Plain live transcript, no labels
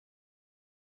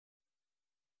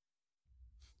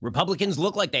Republicans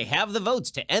look like they have the votes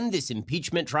to end this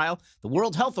impeachment trial. The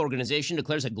World Health Organization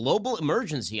declares a global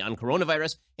emergency on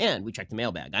coronavirus. And we check the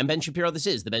mailbag. I'm Ben Shapiro. This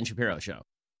is The Ben Shapiro Show.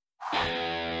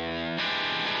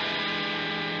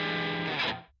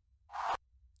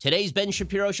 Today's Ben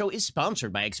Shapiro Show is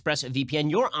sponsored by ExpressVPN.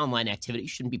 Your online activity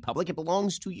shouldn't be public. It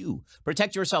belongs to you.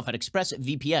 Protect yourself at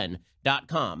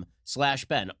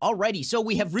expressvpn.com/Ben. Alrighty, so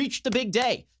we have reached the big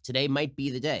day. Today might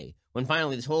be the day when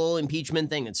finally this whole impeachment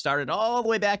thing that started all the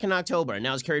way back in October and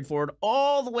now is carried forward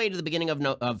all the way to the beginning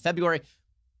of February,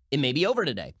 it may be over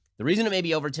today. The reason it may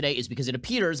be over today is because it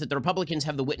appears that the Republicans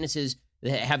have the witnesses,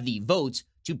 have the votes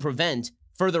to prevent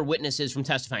further witnesses from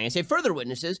testifying. I say further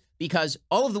witnesses because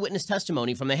all of the witness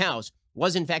testimony from the House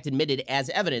was in fact admitted as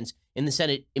evidence in the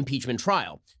Senate impeachment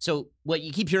trial. So what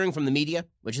you keep hearing from the media,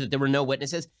 which is that there were no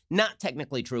witnesses, not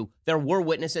technically true. There were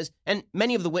witnesses, and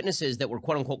many of the witnesses that were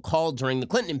quote unquote called during the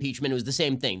Clinton impeachment, it was the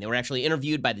same thing. They were actually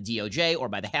interviewed by the DOJ or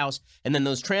by the House, and then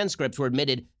those transcripts were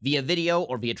admitted via video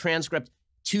or via transcript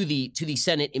to the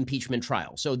Senate impeachment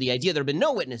trial. So the idea there have been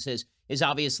no witnesses is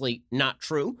obviously not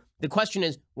true. The question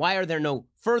is, why are there no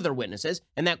further witnesses?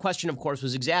 And that question, of course,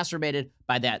 was exacerbated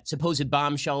by that supposed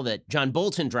bombshell that John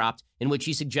Bolton dropped, in which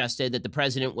he suggested that the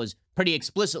president was pretty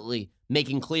explicitly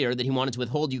making clear that he wanted to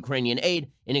withhold Ukrainian aid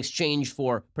in exchange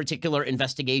for particular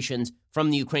investigations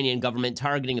from the Ukrainian government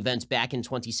targeting events back in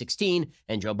 2016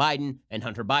 and Joe Biden and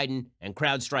Hunter Biden and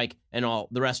CrowdStrike and all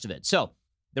the rest of it. So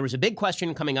there was a big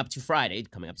question coming up to Friday,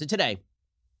 coming up to today,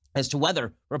 as to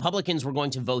whether Republicans were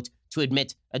going to vote to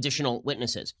admit additional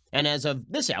witnesses. And as of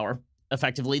this hour,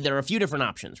 effectively, there are a few different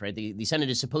options, right? The Senate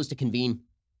is supposed to convene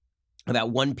about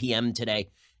 1 p.m. today,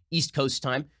 East Coast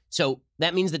time. So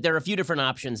that means that there are a few different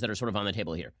options that are sort of on the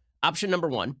table here. Option number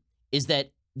one is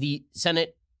that the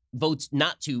Senate votes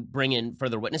not to bring in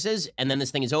further witnesses, and then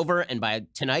this thing is over, and by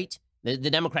tonight, the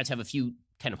Democrats have a few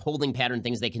kind of holding pattern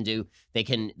things they can do. They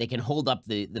can hold up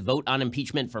the vote on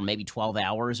impeachment for maybe 12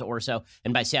 hours or so.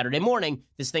 And by Saturday morning,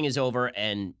 this thing is over.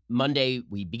 And Monday,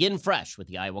 we begin fresh with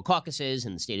the Iowa caucuses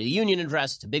and the State of the Union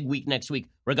address. It's a big week next week,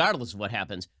 regardless of what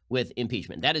happens with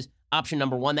impeachment. That is option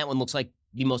number one. That one looks like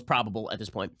the most probable at this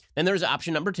point. Then there's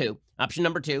option number two. Option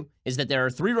number two is that there are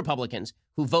 3 Republicans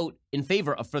who vote in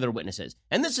favor of further witnesses.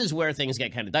 And this is where things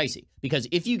get kind of dicey, because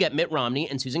if you get Mitt Romney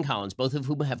and Susan Collins, both of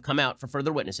whom have come out for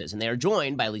further witnesses, and they are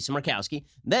joined by Lisa Murkowski,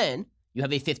 then you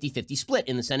have a 50-50 split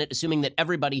in the Senate, assuming that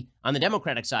everybody on the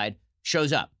Democratic side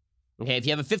shows up. Okay, if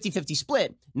you have a 50-50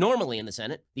 split, normally in the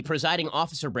Senate, the presiding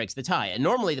officer breaks the tie. And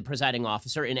normally the presiding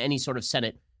officer in any sort of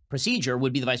Senate procedure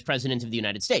would be the Vice President of the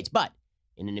United States. But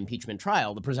in an impeachment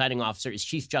trial, the presiding officer is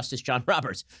Chief Justice John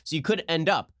Roberts. So you could end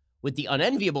up with the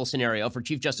unenviable scenario for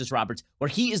Chief Justice Roberts, where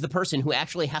he is the person who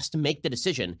actually has to make the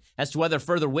decision as to whether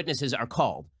further witnesses are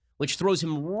called, which throws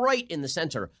him right in the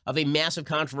center of a massive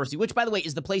controversy, which, by the way,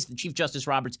 is the place that Chief Justice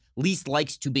Roberts least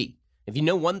likes to be. If you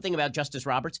know one thing about Justice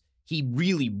Roberts, he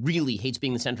really, really hates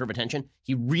being the center of attention.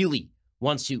 He really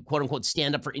wants to, quote unquote,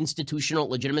 stand up for institutional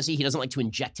legitimacy. He doesn't like to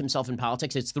inject himself in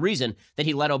politics. It's the reason that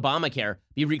he let Obamacare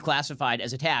be reclassified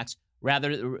as a tax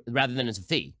rather than as a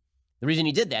fee. The reason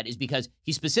he did that is because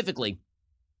he specifically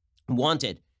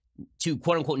wanted to,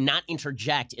 quote unquote, not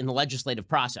interject in the legislative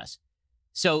process.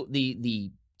 So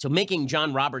so making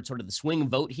John Roberts sort of the swing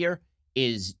vote here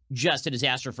is just a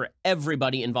disaster for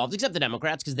everybody involved, except the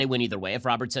Democrats, because they win either way. If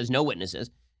Roberts says no witnesses,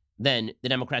 then the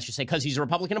Democrats just say, because he's a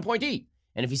Republican appointee.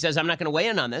 And if he says, I'm not going to weigh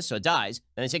in on this, so it dies,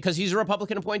 then they say, because he's a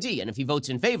Republican appointee. And if he votes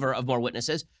in favor of more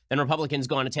witnesses, then Republicans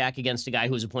go on attack against a guy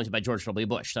who was appointed by George W.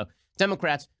 Bush. So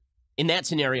Democrats, in that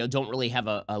scenario, don't really have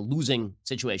a losing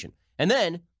situation. And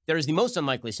then there is the most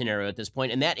unlikely scenario at this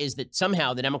point, and that is that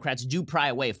somehow the Democrats do pry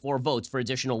away 4 votes for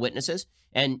additional witnesses,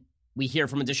 and we hear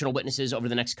from additional witnesses over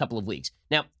the next couple of weeks.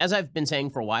 Now, as I've been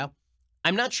saying for a while,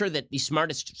 I'm not sure that the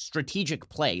smartest strategic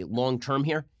play long-term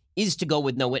here is to go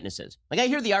with no witnesses. Like, I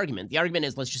hear the argument. The argument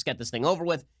is, let's just get this thing over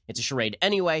with. It's a charade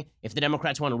anyway. If the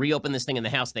Democrats want to reopen this thing in the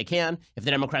House, they can. If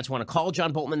the Democrats want to call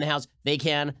John Bolton in the House, they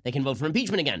can. They can vote for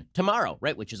impeachment again tomorrow,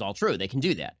 right? Which is all true. They can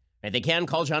do that. Right? They can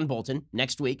call John Bolton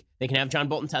next week. They can have John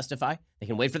Bolton testify. They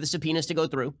can wait for the subpoenas to go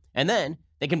through. And then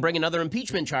they can bring another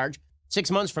impeachment charge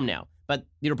 6 months from now. But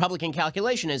the Republican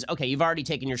calculation is, okay, you've already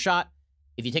taken your shot.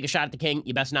 If you take a shot at the king,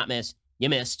 you best not miss. You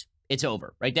missed. It's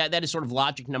over, right? That is sort of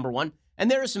logic number one. And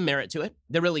there is some merit to it.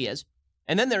 There really is.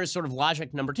 And then there is sort of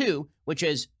logic number two, which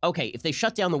is, okay, if they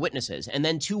shut down the witnesses and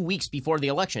then 2 weeks before the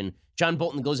election, John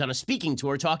Bolton goes on a speaking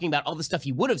tour talking about all the stuff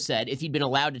he would have said if he'd been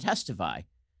allowed to testify,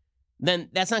 then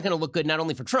that's not going to look good not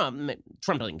only for Trump. I mean,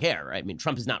 Trump doesn't care, right? I mean,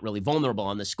 Trump is not really vulnerable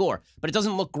on this score, but it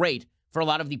doesn't look great for a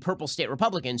lot of the purple state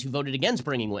Republicans who voted against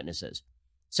bringing witnesses.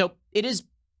 So it is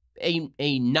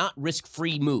a not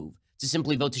risk-free move to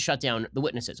simply vote to shut down the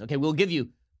witnesses. Okay, we'll give you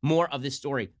more of this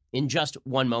story in just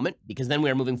one moment, because then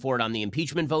we are moving forward on the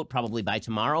impeachment vote, probably by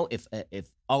tomorrow, if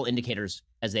all indicators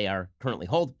as they are currently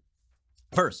hold.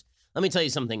 First, let me tell you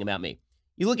something about me.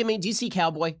 You look at me, do you see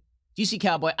cowboy? Do you see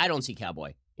cowboy? I don't see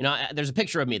cowboy. You know, there's a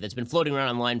picture of me that's been floating around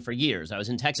online for years. I was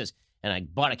in Texas, and I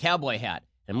bought a cowboy hat.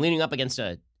 I'm leaning up against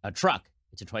a truck.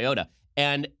 It's a Toyota.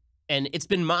 And it's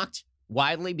been mocked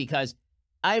widely because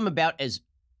I am about as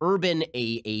urban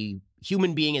a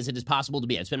human being as it is possible to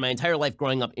be. I've spent my entire life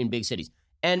growing up in big cities.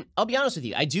 And I'll be honest with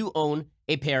you, I do own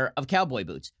a pair of cowboy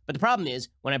boots. But the problem is,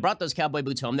 when I brought those cowboy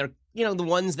boots home, they're, you know, the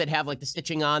ones that have like the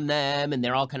stitching on them, and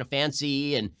they're all kind of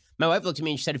fancy. And my wife looked at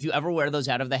me and she said, if you ever wear those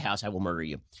out of the house, I will murder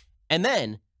you. And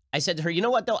then I said to her, you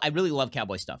know what, though? I really love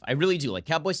cowboy stuff. I really do. Like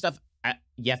cowboy stuff,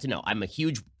 you have to know, I'm a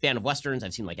huge fan of Westerns.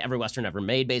 I've seen like every Western ever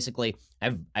made, basically.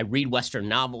 I read Western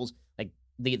novels. Like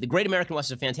the Great American West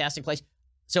is a fantastic place.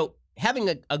 So having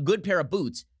a good pair of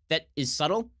boots that is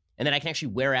subtle and that I can actually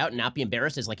wear out and not be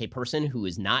embarrassed as like a person who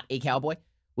is not a cowboy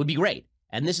would be great.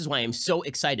 And this is why I'm so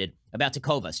excited about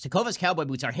Tecovas. Tecovas cowboy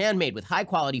boots are handmade with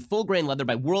high-quality, full-grain leather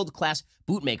by world-class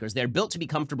boot makers. They're built to be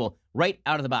comfortable right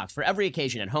out of the box for every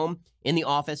occasion, at home, in the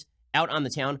office, out on the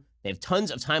town. They have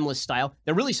tons of timeless style.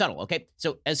 They're really subtle, okay?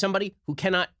 So as somebody who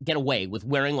cannot get away with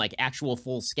wearing like actual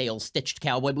full-scale stitched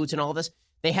cowboy boots and all of this,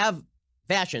 they have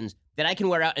fashions that I can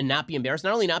wear out and not be embarrassed.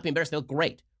 Not only not be embarrassed, they look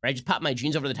great, right? I just pop my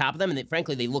jeans over the top of them, and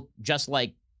frankly, they look just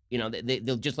like, you know,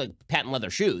 they'll just like patent leather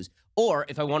shoes. Or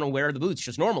if I want to wear the boots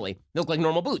just normally, they look like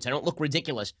normal boots. I don't look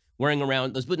ridiculous wearing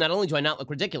around those boots. Not only do I not look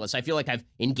ridiculous, I feel like I've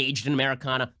engaged in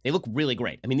Americana. They look really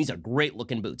great. I mean, these are great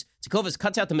looking boots. Tecovas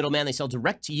cuts out the middleman. They sell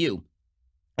direct to you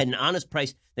at an honest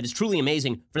price that is truly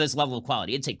amazing for this level of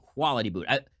quality. It's a quality boot.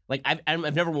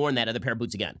 I've never worn that other pair of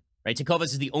boots again, right?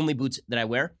 Tecovas is the only boots that I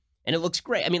wear, and it looks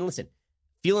great. I mean, listen,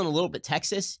 feeling a little bit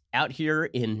Texas out here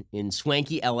in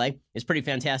swanky LA is pretty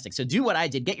fantastic. So do what I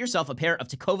did. Get yourself a pair of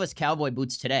Tecovas cowboy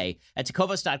boots today at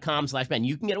tecovas.com/Ben.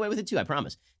 You can get away with it too, I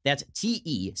promise. That's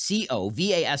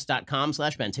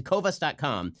TECOVAS.com/Ben.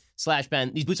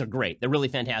 Tecovas.com/Ben. These boots are great. They're really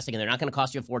fantastic, and they're not going to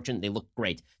cost you a fortune. They look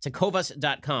great.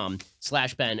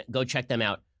 Tecovas.com/Ben. Go check them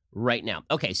out right now.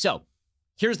 Okay, so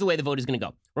here's the way the vote is going to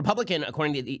go. Republican,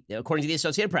 according to the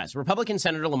Associated Press, Republican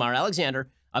Senator Lamar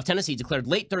Alexander of Tennessee declared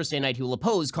late Thursday night he will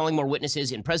oppose calling more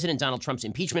witnesses in President Donald Trump's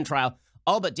impeachment trial,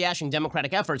 all but dashing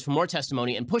Democratic efforts for more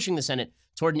testimony and pushing the Senate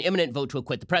toward an imminent vote to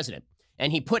acquit the president.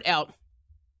 And he put out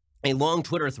a long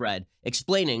Twitter thread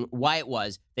explaining why it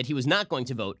was that he was not going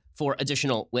to vote for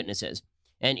additional witnesses.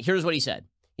 And here's what he said.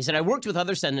 He said, I worked with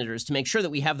other senators to make sure that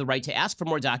we have the right to ask for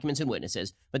more documents and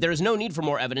witnesses, but there is no need for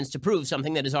more evidence to prove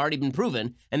something that has already been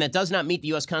proven and that does not meet the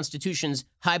U.S. Constitution's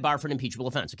high bar for an impeachable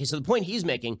offense. Okay, so the point he's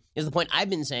making is the point I've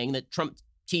been saying that Trump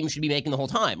team should be making the whole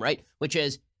time, right? Which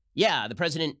is, yeah, the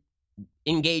president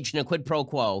engaged in a quid pro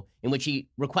quo in which he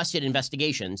requested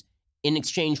investigations in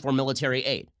exchange for military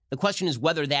aid. The question is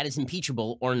whether that is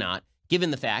impeachable or not,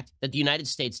 given the fact that the United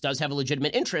States does have a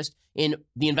legitimate interest in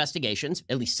the investigations,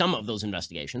 at least some of those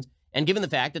investigations, and given the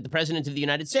fact that the president of the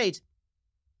United States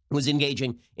was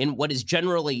engaging in what is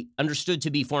generally understood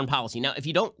to be foreign policy. Now, if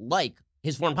you don't like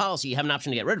his foreign policy, you have an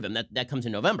option to get rid of him. That comes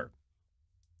in November.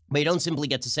 But you don't simply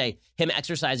get to say him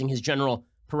exercising his general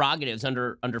prerogatives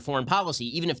under foreign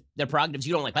policy, even if they're prerogatives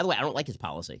you don't like. By the way, I don't like his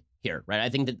policy here, right? I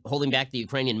think that holding back the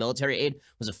Ukrainian military aid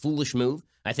was a foolish move.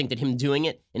 I think that him doing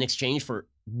it in exchange for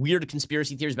weird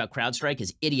conspiracy theories about CrowdStrike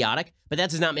is idiotic, but that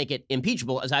does not make it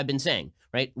impeachable, as I've been saying,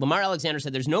 right? Lamar Alexander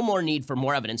said there's no more need for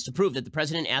more evidence to prove that the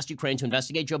president asked Ukraine to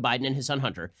investigate Joe Biden and his son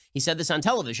Hunter. He said this on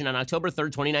television on October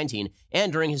 3rd, 2019,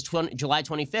 and during his July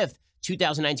 25th,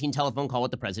 2019 telephone call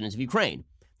with the president of Ukraine.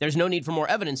 There's no need for more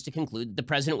evidence to conclude that the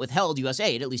president withheld U.S.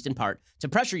 aid, at least in part, to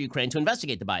pressure Ukraine to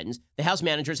investigate the Bidens. The House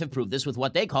managers have proved this with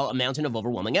what they call a mountain of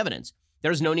overwhelming evidence.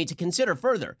 There is no need to consider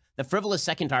further the frivolous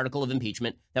second article of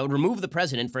impeachment that would remove the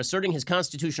president for asserting his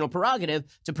constitutional prerogative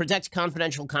to protect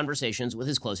confidential conversations with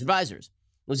his close advisors.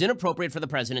 It was inappropriate for the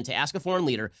president to ask a foreign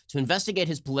leader to investigate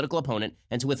his political opponent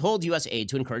and to withhold U.S. aid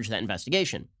to encourage that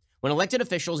investigation. When elected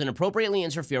officials inappropriately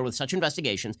interfere with such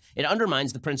investigations, it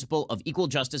undermines the principle of equal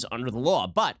justice under the law.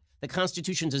 But the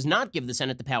Constitution does not give the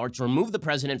Senate the power to remove the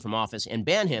president from office and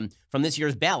ban him from this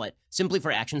year's ballot simply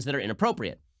for actions that are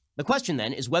inappropriate. The question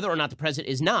then is whether or not the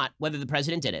president is not whether the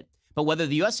president did it, but whether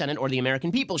the U.S. Senate or the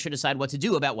American people should decide what to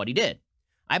do about what he did.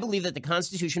 I believe that the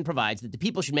Constitution provides that the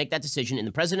people should make that decision in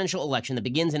the presidential election that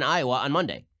begins in Iowa on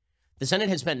Monday. The Senate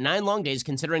has spent 9 long days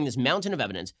considering this mountain of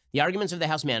evidence, the arguments of the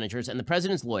House managers and the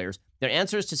president's lawyers, their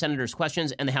answers to senators'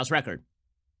 questions, and the House record.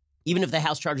 Even if the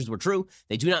House charges were true,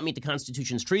 they do not meet the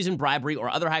Constitution's treason, bribery, or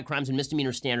other high crimes and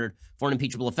misdemeanor standard for an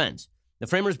impeachable offense. The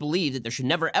framers believe that there should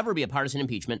never, ever be a partisan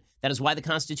impeachment. That is why the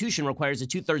Constitution requires a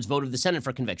 2/3 vote of the Senate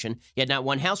for conviction, yet not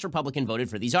one House Republican voted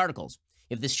for these articles.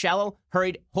 If this shallow,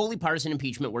 hurried, wholly partisan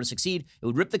impeachment were to succeed, it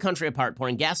would rip the country apart,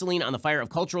 pouring gasoline on the fire of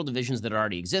cultural divisions that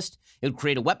already exist. It would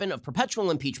create a weapon of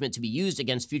perpetual impeachment to be used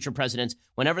against future presidents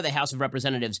whenever the House of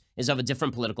Representatives is of a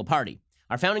different political party.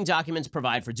 Our founding documents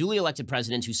provide for duly elected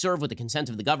presidents who serve with the consent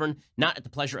of the governed, not at the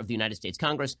pleasure of the United States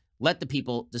Congress. Let the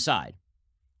people decide.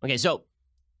 Okay, so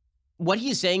what he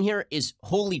is saying here is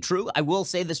wholly true. I will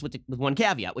say this with one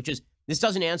caveat, which is this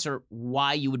doesn't answer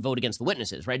why you would vote against the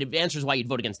witnesses, right? It answers why you'd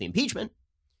vote against the impeachment.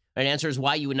 It answers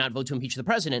why you would not vote to impeach the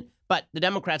president. But the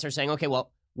Democrats are saying, okay,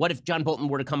 well, what if John Bolton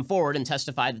were to come forward and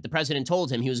testify that the president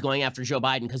told him he was going after Joe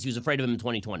Biden because he was afraid of him in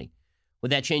 2020?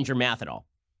 Would that change your math at all?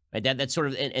 Right? That's sort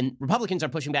of, and Republicans are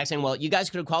pushing back saying, well, you guys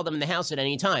could have called them in the House at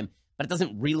any time, but it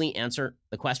doesn't really answer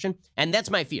the question. And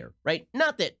that's my fear, right?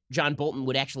 Not that John Bolton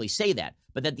would actually say that,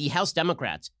 but that the House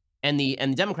Democrats and the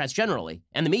Democrats generally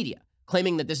and the media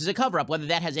claiming that this is a cover-up, whether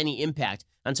that has any impact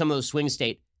on some of those swing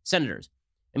state senators.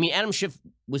 I mean, Adam Schiff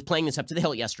was playing this up to the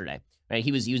hilt yesterday, right?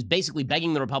 He was basically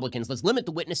begging the Republicans, let's limit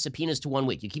the witness subpoenas to 1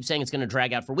 week. You keep saying it's going to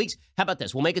drag out for weeks. How about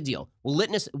this? We'll make a deal. We'll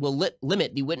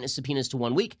limit the witness subpoenas to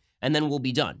 1 week, and then we'll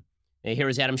be done. And here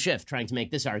is Adam Schiff trying to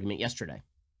make this argument yesterday.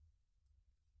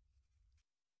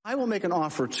 I will make an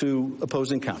offer to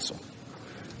opposing counsel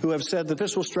who have said that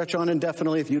this will stretch on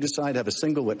indefinitely if you decide to have a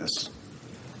single witness.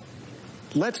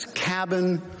 Let's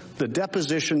cabin the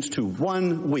depositions to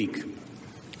 1 week.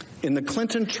 In the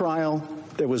Clinton trial,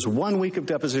 there was 1 week of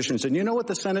depositions. And you know what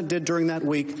the Senate did during that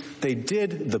week? They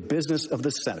did the business of the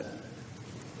Senate.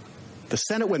 The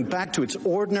Senate went back to its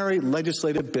ordinary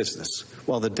legislative business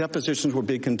while the depositions were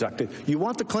being conducted. You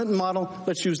want the Clinton model?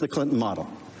 Let's use the Clinton model.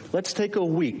 Let's take a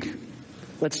week.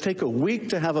 Let's take a week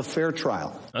to have a fair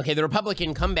trial. Okay, the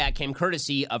Republican comeback came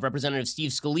courtesy of Representative Steve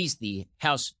Scalise, the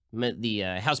House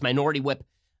Minority Whip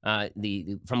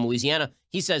from Louisiana.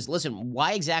 He says, listen,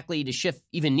 why exactly does Schiff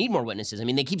even need more witnesses? I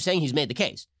mean, they keep saying he's made the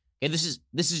case. Okay,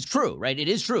 this is true, right? It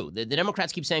is true. The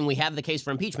Democrats keep saying we have the case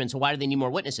for impeachment, so why do they need more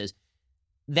witnesses?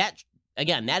 That,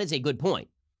 again, that is a good point,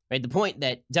 right? The point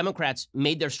that Democrats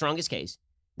made their strongest case.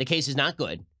 The case is not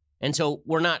good. And so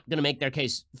we're not going to make their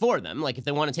case for them. Like, if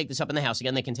they want to take this up in the House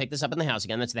again, they can take this up in the House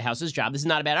again. That's the House's job. This is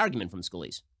not a bad argument from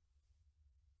Scalise.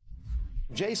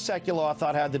 Jay Sekulow, I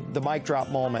thought, had the mic drop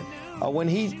moment when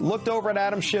he looked over at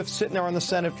Adam Schiff sitting there on the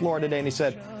Senate floor today, and he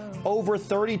said, over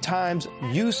 30 times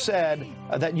you said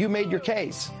that you made your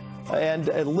case. And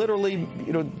literally,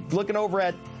 looking over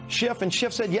at Schiff, and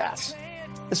Schiff said yes.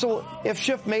 So if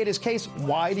Schiff made his case,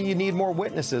 why do you need more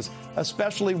witnesses,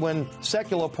 especially when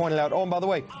Sekulow pointed out, oh, and by the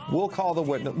way, we'll call the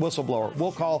whistleblower.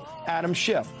 We'll call Adam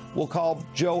Schiff. We'll call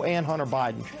Joe and Hunter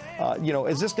Biden.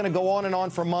 Is this going to go on and on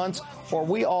for months? Or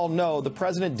we all know the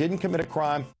president didn't commit a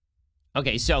crime.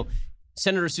 Okay, so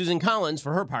Senator Susan Collins,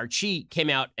 for her part, she came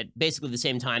out at basically the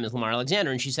same time as Lamar Alexander,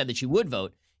 and she said that she would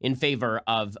vote in favor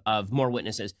of more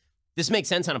witnesses. This makes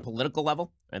sense on a political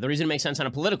level. The reason it makes sense on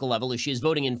a political level is she is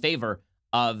voting in favor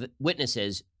of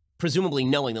witnesses, presumably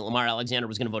knowing that Lamar Alexander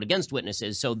was going to vote against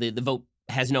witnesses, so the vote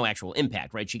has no actual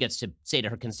impact, right? She gets to say to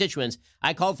her constituents,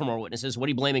 I called for more witnesses. What are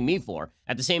you blaming me for?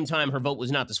 At the same time, her vote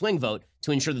was not the swing vote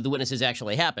to ensure that the witnesses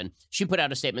actually happen. She put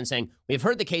out a statement saying, we have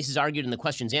heard the cases argued and the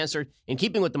questions answered. In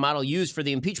keeping with the model used for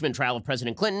the impeachment trial of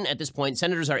President Clinton, at this point,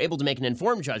 senators are able to make an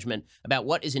informed judgment about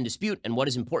what is in dispute and what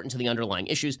is important to the underlying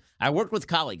issues. I worked with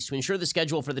colleagues to ensure the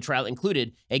schedule for the trial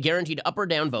included a guaranteed up or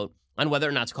down vote on whether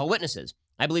or not to call witnesses.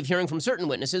 I believe hearing from certain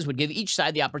witnesses would give each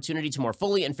side the opportunity to more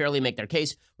fully and fairly make their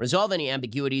case, resolve any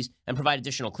ambiguities, and provide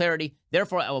additional clarity.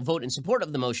 Therefore, I will vote in support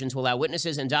of the motion to allow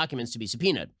witnesses and documents to be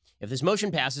subpoenaed. If this motion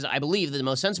passes, I believe that the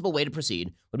most sensible way to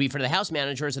proceed would be for the House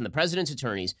managers and the president's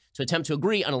attorneys to attempt to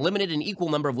agree on a limited and equal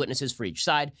number of witnesses for each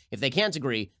side. If they can't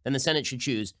agree, then the Senate should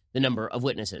choose the number of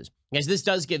witnesses. Because this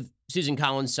does give Susan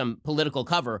Collins some political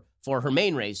cover for her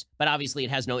main race, but obviously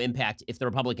it has no impact if the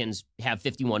Republicans have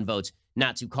 51 votes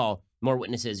not to call more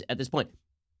witnesses at this point.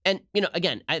 And,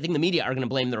 again, I think the media are going to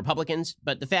blame the Republicans,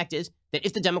 but the fact is that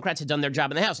if the Democrats had done their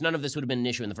job in the House, none of this would have been an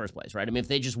issue in the first place, right? I mean, if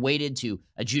they just waited to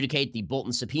adjudicate the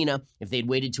Bolton subpoena, if they'd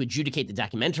waited to adjudicate the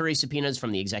documentary subpoenas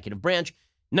from the executive branch,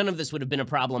 none of this would have been a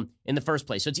problem in the first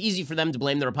place. So it's easy for them to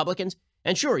blame the Republicans.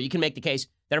 And sure, you can make the case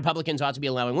that Republicans ought to be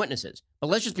allowing witnesses. But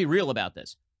let's just be real about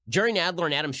this. Jerry Nadler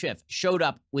and Adam Schiff showed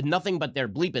up with nothing but their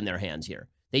bleep in their hands here.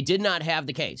 They did not have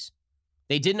the case.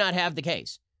 They did not have the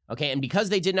case. Okay, and because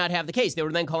they did not have the case, they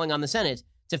were then calling on the Senate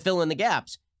to fill in the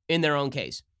gaps in their own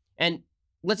case. And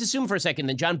let's assume for a second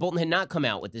that John Bolton had not come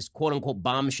out with this quote-unquote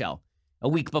bombshell a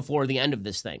week before the end of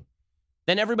this thing.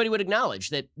 Then everybody would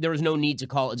acknowledge that there was no need to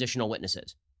call additional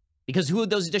witnesses. Because who would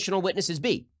those additional witnesses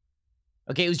be?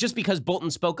 Okay, it was just because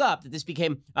Bolton spoke up that this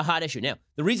became a hot issue. Now,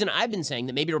 the reason I've been saying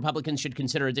that maybe Republicans should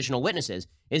consider additional witnesses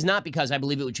is not because I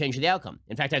believe it would change the outcome.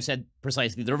 In fact, I've said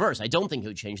precisely the reverse. I don't think it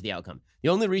would change the outcome. The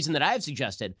only reason that I've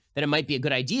suggested that it might be a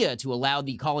good idea to allow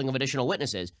the calling of additional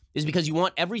witnesses is because you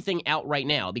want everything out right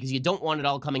now, because you don't want it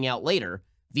all coming out later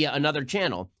via another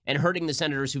channel and hurting the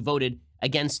senators who voted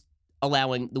against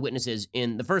allowing the witnesses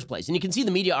in the first place. And you can see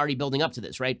the media already building up to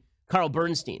this, right? Carl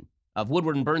Bernstein of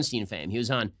Woodward and Bernstein fame, he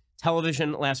was on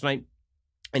television last night,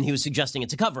 and he was suggesting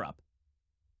it's a cover-up.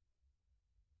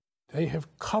 They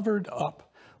have covered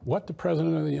up what the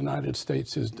President of the United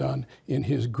States has done in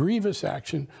his grievous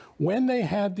action when they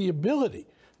had the ability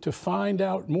to find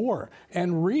out more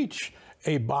and reach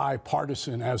a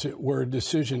bipartisan, as it were,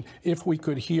 decision if we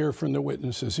could hear from the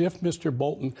witnesses, if Mr.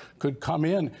 Bolton could come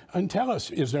in and tell us,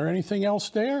 is there anything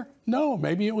else there? No,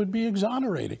 maybe it would be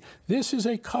exonerating. This is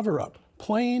a cover-up,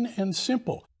 plain and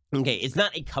simple. Okay, it's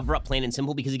not a cover-up, plain and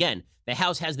simple, because, again, the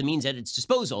House has the means at its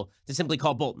disposal to simply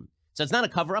call Bolton. So it's not a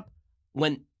cover-up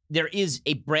when there is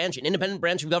a branch, an independent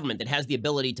branch of government that has the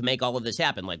ability to make all of this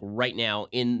happen, like right now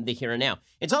in the here and now.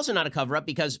 It's also not a cover-up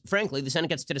because, frankly, the Senate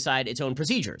gets to decide its own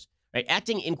procedures, right?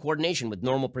 Acting in coordination with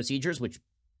normal procedures, which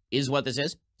is what this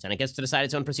is. Senate gets to decide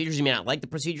its own procedures. You may not like the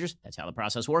procedures. That's how the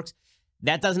process works.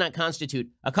 That does not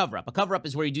constitute a cover-up. A cover-up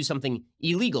is where you do something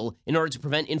illegal in order to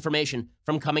prevent information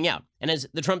from coming out. And as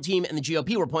the Trump team and the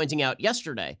GOP were pointing out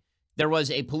yesterday, there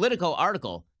was a Politico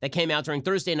article that came out during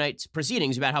Thursday night's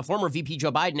proceedings about how former VP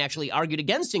Joe Biden actually argued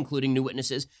against including new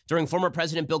witnesses during former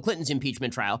President Bill Clinton's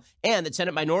impeachment trial, and that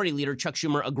Senate Minority Leader Chuck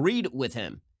Schumer agreed with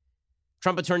him.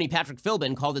 Trump attorney Patrick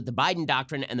Philbin called it the Biden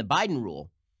doctrine and the Biden rule,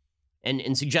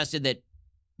 and suggested that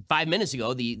 5 minutes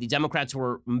ago, the Democrats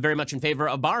were very much in favor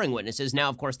of barring witnesses. Now,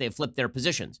 of course, they have flipped their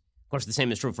positions. Of course, the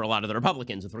same is true for a lot of the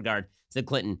Republicans with regard to the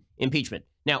Clinton impeachment.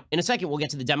 Now, in a second, we'll get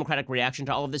to the Democratic reaction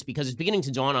to all of this because it's beginning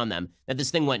to dawn on them that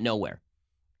this thing went nowhere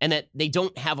and that they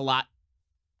don't have a lot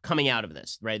coming out of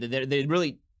this, right? They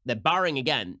really, that barring,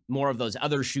 again, more of those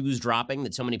other shoes dropping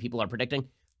that so many people are predicting,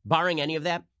 barring any of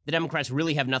that, the Democrats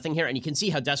really have nothing here. And you can see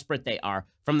how desperate they are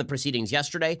from the proceedings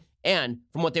yesterday and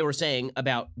from what they were saying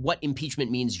about what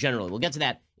impeachment means generally. We'll get to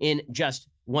that in just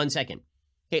 1 second.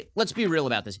 Okay, let's be real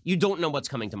about this. You don't know what's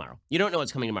coming tomorrow. You don't know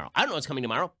what's coming tomorrow. I don't know what's coming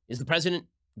tomorrow. Is the president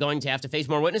going to have to face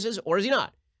more witnesses or is he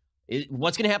not?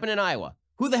 What's going to happen in Iowa?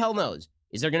 Who the hell knows?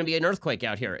 Is there going to be an earthquake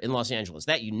out here in Los Angeles?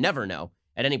 That you never know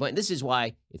at any point. This is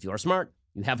why, if you are smart,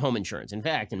 you have home insurance. In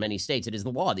fact, in many states, it is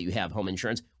the law that you have home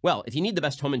insurance. Well, if you need the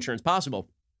best home insurance possible,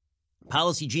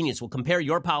 Policy Genius will compare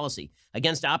your policy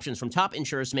against options from top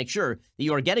insurers to make sure that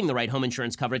you are getting the right home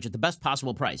insurance coverage at the best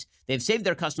possible price. They've saved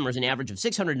their customers an average of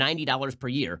 $690 per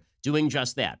year doing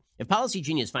just that. If Policy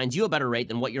Genius finds you a better rate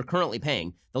than what you're currently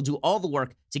paying, they'll do all the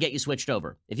work to get you switched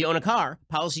over. If you own a car,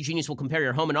 Policy Genius will compare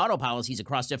your home and auto policies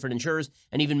across different insurers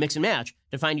and even mix and match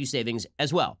to find you savings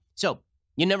as well. So,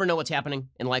 you never know what's happening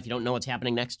in life. You don't know what's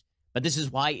happening next. But this is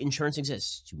why insurance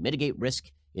exists, to mitigate risk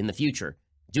in the future.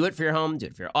 Do it for your home, do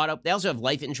it for your auto. They also have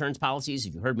life insurance policies,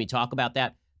 if you've heard me talk about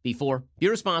that before. Be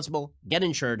responsible, get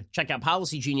insured, check out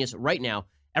Policy Genius right now.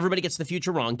 Everybody gets the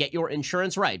future wrong. Get your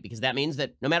insurance right, because that means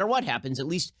that no matter what happens, at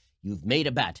least you've made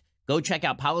a bet. Go check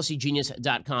out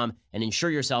PolicyGenius.com and insure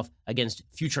yourself against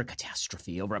future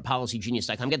catastrophe over at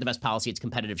PolicyGenius.com. Get the best policy. It's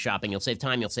competitive shopping. You'll save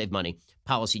time. You'll save money.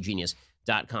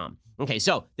 PolicyGenius.com. Okay,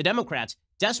 so the Democrats,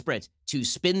 desperate to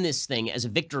spin this thing as a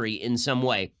victory in some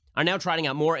way, are now trotting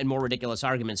out more and more ridiculous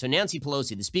arguments. So Nancy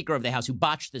Pelosi, the Speaker of the House, who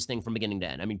botched this thing from beginning to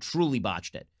end, I mean, truly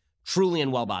botched it, truly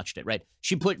and well botched it, right?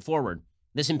 She put forward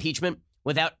this impeachment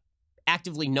without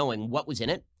actively knowing what was in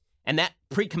it, and that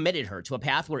pre-committed her to a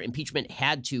path where impeachment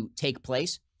had to take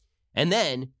place. And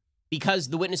then, because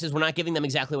the witnesses were not giving them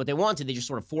exactly what they wanted, they just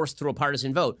sort of forced through a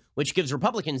partisan vote, which gives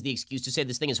Republicans the excuse to say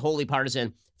this thing is wholly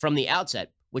partisan from the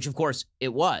outset, which, of course,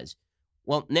 it was.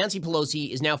 Well, Nancy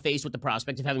Pelosi is now faced with the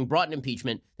prospect of having brought an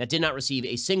impeachment that did not receive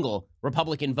a single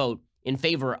Republican vote in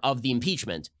favor of the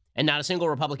impeachment, and not a single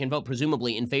Republican vote,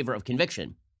 presumably, in favor of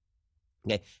conviction.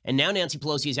 Okay, and now Nancy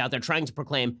Pelosi is out there trying to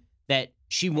proclaim that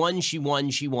she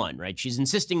won, right? She's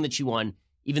insisting that she won,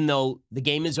 even though the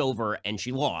game is over and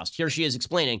she lost. Here she is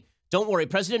explaining, don't worry,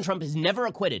 President Trump is never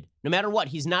acquitted. No matter what,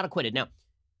 he's not acquitted. Now,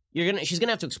 she's going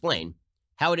to have to explain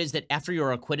how it is that after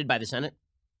you're acquitted by the Senate,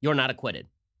 you're not acquitted.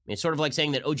 It's sort of like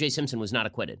saying that O.J. Simpson was not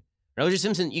acquitted. Now, O.J.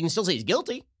 Simpson, you can still say he's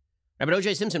guilty, right? But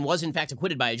O.J. Simpson was, in fact,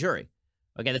 acquitted by a jury.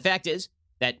 Okay, the fact is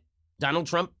that Donald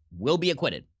Trump will be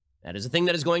acquitted. That is a thing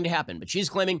that is going to happen. But she's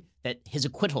claiming that his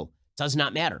acquittal does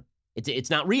not matter. It's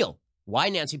not real. Why,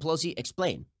 Nancy Pelosi?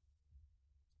 Explain.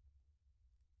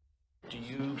 Do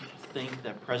you think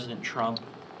that President Trump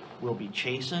will be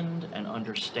chastened and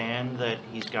understand that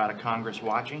he's got a Congress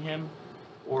watching him,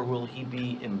 or will he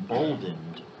be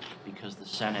emboldened because the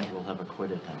Senate will have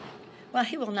acquitted him? Well,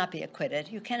 he will not be acquitted.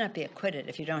 You cannot be acquitted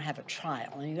if you don't have a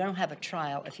trial. And you don't have a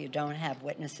trial if you don't have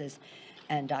witnesses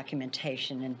and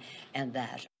documentation and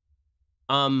that.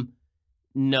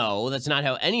 No, that's not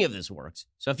how any of this works.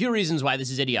 So a few reasons why this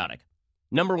is idiotic.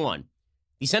 Number one,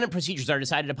 the Senate procedures are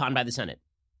decided upon by the Senate.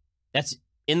 That's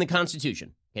in the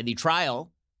Constitution. Okay, the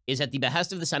trial is at the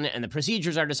behest of the Senate, and the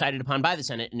procedures are decided upon by the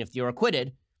Senate. And if you're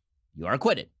acquitted, you are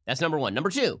acquitted. That's number one. Number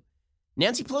two,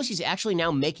 Nancy Pelosi is actually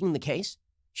now making the case.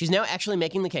 She's now actually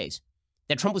making the case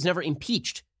that Trump was never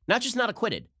impeached, not just not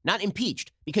acquitted, not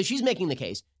impeached, because she's making the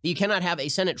case that you cannot have a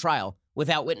Senate trial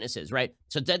without witnesses, right?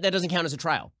 So that doesn't count as a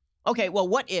trial. Okay, well,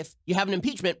 what if you have an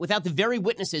impeachment without the very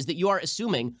witnesses that you are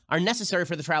assuming are necessary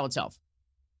for the trial itself?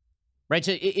 Right?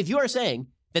 So if you are saying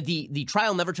that the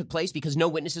trial never took place because no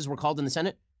witnesses were called in the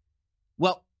Senate,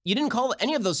 well, you didn't call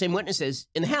any of those same witnesses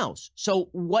in the House. So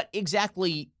what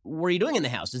exactly were you doing in the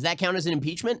House? Does that count as an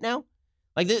impeachment now?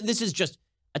 Like, this is just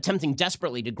attempting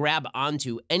desperately to grab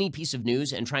onto any piece of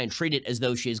news and try and treat it as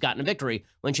though she has gotten a victory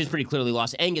when she's pretty clearly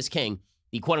lost. Angus King,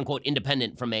 the quote-unquote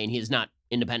independent from Maine, he is not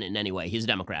independent in any way. He's a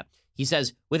Democrat. He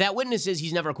says, without witnesses,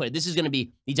 he's never acquitted. This is going to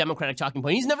be the Democratic talking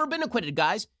point. He's never been acquitted,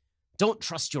 guys. Don't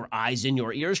trust your eyes in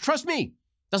your ears. Trust me.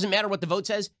 Doesn't matter what the vote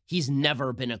says. He's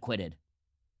never been acquitted.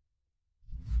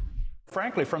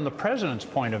 Frankly, from the president's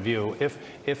point of view,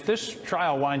 if this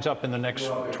trial winds up in the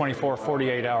next 24,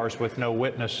 48 hours with no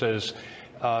witnesses,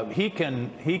 he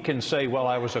can say, well,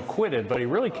 I was acquitted, but he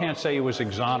really can't say he was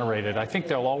exonerated. I think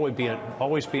there'll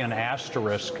always be an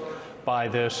asterisk by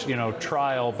this,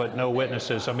 trial, but no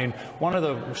witnesses. I mean, one of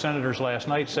the senators last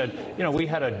night said, we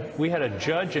had a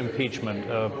judge impeachment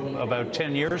about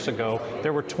 10 years ago.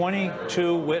 There were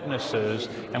 22 witnesses,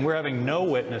 and we're having no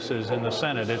witnesses in the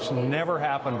Senate. It's never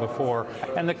happened before.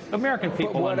 And the American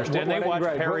people understand. They watch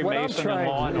Perry Mason and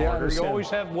Law and Order. You always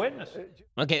have witnesses.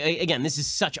 Okay, again, this is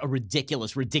such a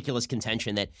ridiculous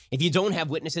contention that if you don't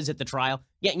have witnesses at the trial,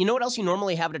 yeah, you know what else you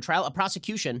normally have at a trial? A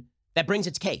prosecution that brings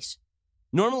its case.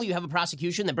 Normally, you have a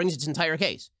prosecution that brings its entire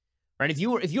case, right? If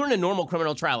you're in a normal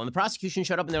criminal trial and the prosecution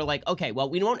showed up and they're like, okay, well,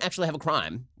 we don't actually have a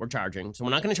crime we're charging, so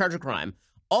we're not going to charge a crime.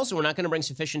 Also, we're not going to bring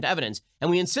sufficient evidence, and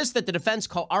we insist that the defense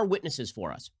call our witnesses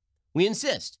for us. We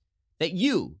insist that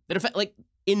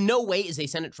in no way is a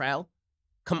Senate trial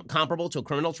comparable to a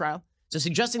criminal trial. So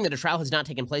suggesting that a trial has not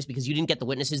taken place because you didn't get the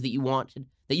witnesses that you wanted,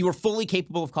 that you were fully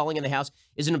capable of calling in the House,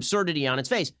 is an absurdity on its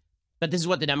face. But this is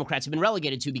what the Democrats have been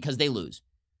relegated to because they lose.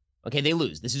 Okay, they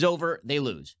lose. This is over. They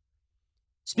lose.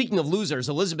 Speaking of losers,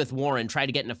 Elizabeth Warren tried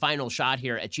to get in a final shot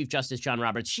here at Chief Justice John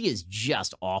Roberts. She is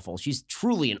just awful. She's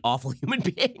truly an awful human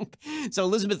being. So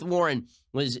Elizabeth Warren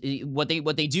was what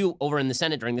they do over in the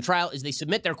Senate during the trial is they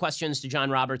submit their questions to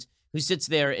John Roberts, who sits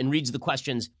there and reads the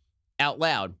questions out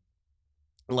loud,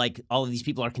 like all of these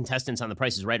people are contestants on The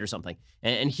Price is Right or something.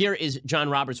 And here is John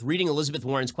Roberts reading Elizabeth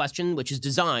Warren's question, which is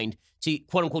designed to,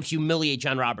 quote unquote, humiliate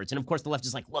John Roberts. And of course, the left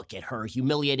is like, look at her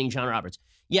humiliating John Roberts.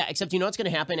 Yeah, except you know what's going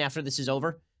to happen after this is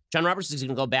over? John Roberts is going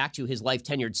to go back to his life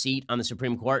tenured seat on the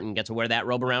Supreme Court and get to wear that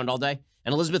robe around all day.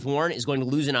 And Elizabeth Warren is going to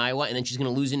lose in Iowa, and then she's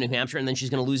going to lose in New Hampshire, and then she's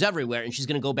going to lose everywhere, and she's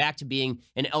going to go back to being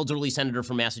an elderly senator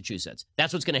from Massachusetts.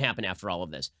 That's what's going to happen after all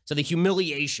of this. So the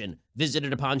humiliation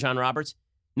visited upon John Roberts.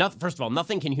 First of all,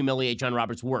 nothing can humiliate John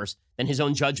Roberts worse than his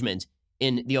own judgment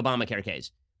in the Obamacare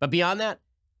case. But beyond that,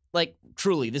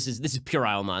 truly, this is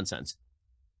puerile nonsense.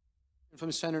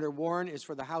 From Senator Warren is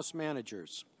for the House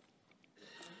managers.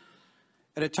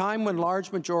 At a time when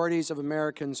large majorities of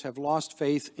Americans have lost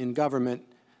faith in government,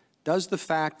 does the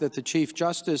fact that the Chief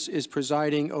Justice is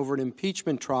presiding over an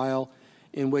impeachment trial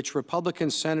in which Republican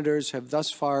senators have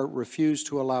thus far refused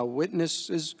to allow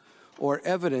witnesses or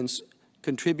evidence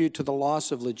contribute to the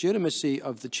loss of legitimacy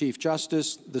of the Chief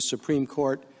Justice, the Supreme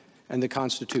Court, and the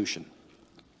Constitution?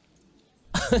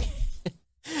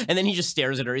 And then he just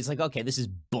stares at her. He's like, okay, this is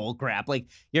bull crap.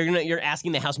 You're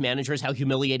asking the House managers how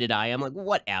humiliated I am. Like,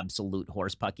 what absolute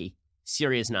horse pucky.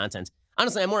 Serious nonsense.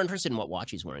 Honestly, I'm more interested in what watch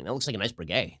he's wearing. That looks like a nice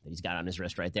breguet that he's got on his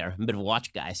wrist right there. I'm a bit of a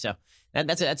watch guy. So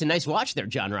that's a nice watch there,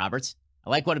 John Roberts. I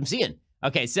like what I'm seeing.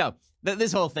 Okay, so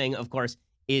this whole thing, of course,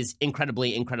 is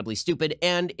incredibly, incredibly stupid,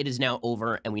 and it is now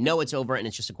over, and we know it's over, and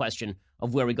it's just a question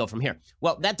of where we go from here.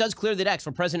 Well, that does clear the decks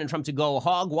for President Trump to go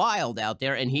hog wild out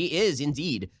there, and he is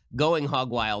indeed going hog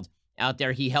wild out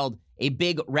there. He held a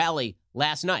big rally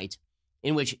last night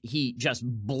in which he just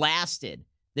blasted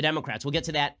the Democrats. We'll get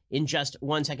to that in just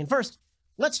 1 second. First,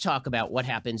 let's talk about what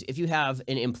happens if you have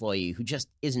an employee who just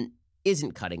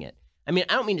isn't cutting it. I mean,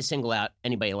 I don't mean to single out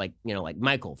anybody like, like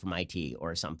Michael from IT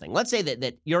or something. Let's say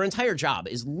that your entire job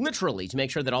is literally to make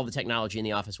sure that all the technology in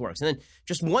the office works. And then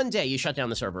just one day you shut down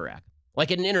the server rack, like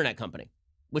at an internet company,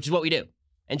 which is what we do.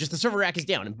 And just the server rack is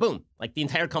down and boom, like the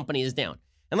entire company is down.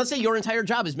 And let's say your entire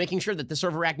job is making sure that the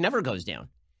server rack never goes down.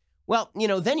 Well,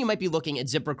 then you might be looking at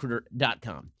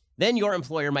ZipRecruiter.com. Then your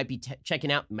employer might be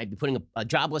checking out, might be putting a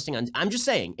job listing on. I'm just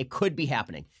saying it could be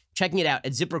happening. Checking it out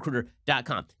at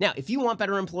ZipRecruiter.com. Now, if you want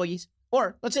better employees,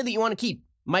 or let's say that you want to keep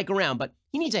Mike around, but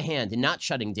he needs a hand in not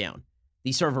shutting down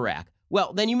the server rack,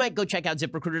 well, then you might go check out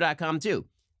ZipRecruiter.com too.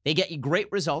 They get you great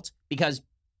results because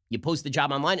you post the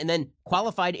job online and then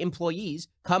qualified employees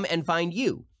come and find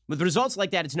you. With results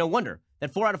like that, it's no wonder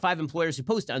that 4 out of 5 employers who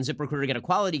post on ZipRecruiter get a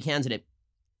quality candidate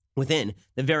within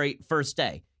the very first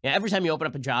day. Now, every time you open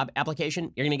up a job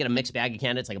application, you're going to get a mixed bag of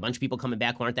candidates, like a bunch of people coming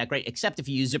back who aren't that great, except if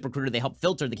you use ZipRecruiter, they help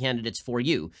filter the candidates for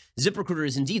you. ZipRecruiter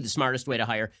is indeed the smartest way to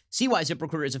hire. See why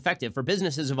ZipRecruiter is effective for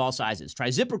businesses of all sizes. Try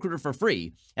ZipRecruiter for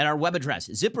free at our web address,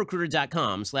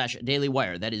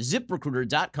 ZipRecruiter.com/dailywire. That is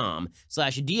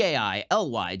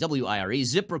ZipRecruiter.com/DAILYWIRE,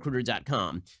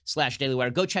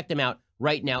 ZipRecruiter.com/dailywire. Go check them out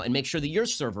right now and make sure that your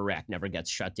server rack never gets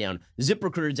shut down.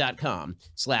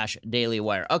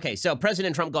 ZipRecruiter.com/dailywire. Okay, so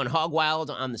President Trump going hog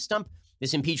wild on the stump.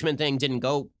 This impeachment thing didn't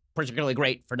go particularly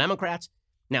great for Democrats.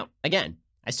 Now, again,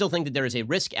 I still think that there is a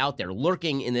risk out there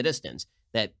lurking in the distance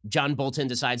that John Bolton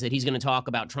decides that he's going to talk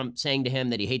about Trump saying to him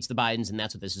that he hates the Bidens and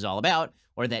that's what this is all about,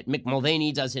 or that Mick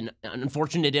Mulvaney does an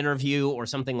unfortunate interview or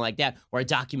something like that, or a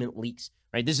document leaks.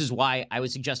 Right? This is why I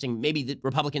was suggesting maybe the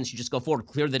Republicans should just go forward,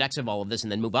 clear the decks of all of this,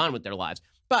 and then move on with their lives.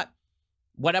 But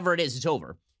whatever it is, it's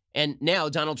over. And now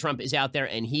Donald Trump is out there,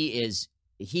 and he is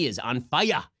on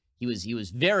fire. He was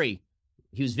very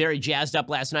jazzed up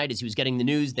last night as he was getting the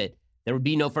news that there would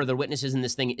be no further witnesses, and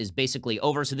this thing is basically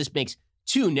over. So this makes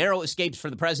 2 narrow escapes for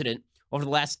the president over the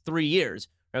last 3 years.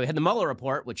 Right? We had the Mueller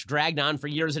report, which dragged on for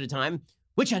years at a time,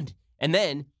 and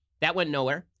then that went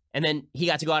nowhere. And then he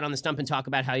got to go out on the stump and talk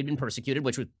about how he'd been persecuted,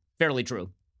 which was fairly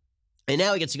true. And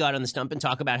now he gets to go out on the stump and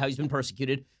talk about how he's been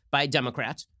persecuted by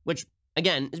Democrats, which,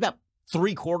 again, is about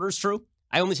 3/4 true.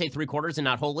 I only say 3/4 and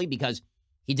not wholly because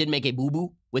he did make a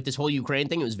boo-boo with this whole Ukraine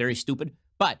thing. It was very stupid.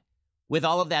 But with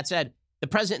all of that said, the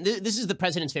president, this is the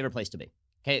president's favorite place to be.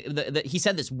 Okay, he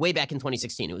said this way back in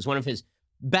 2016. It was one of his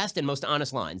best and most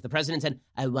honest lines. The president said,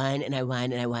 "I whine and I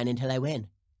whine and I whine until I win."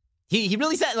 He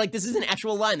really said, like, this is an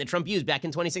actual line that Trump used back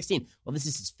in 2016. Well, this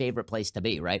is his favorite place to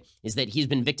be, right? Is that he's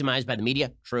been victimized by the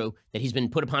media? True. That he's been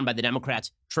put upon by the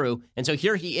Democrats? True. And so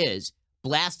here he is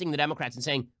blasting the Democrats and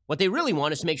saying what they really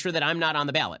want is to make sure that I'm not on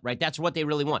the ballot, right? That's what they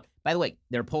really want. By the way,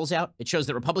 there are polls out. It shows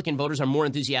that Republican voters are more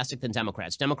enthusiastic than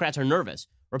Democrats. Democrats are nervous.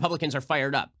 Republicans are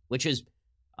fired up, which is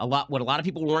what a lot of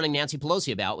people were warning Nancy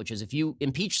Pelosi about, which is if you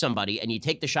impeach somebody and you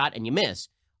take the shot and you miss,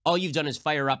 all you've done is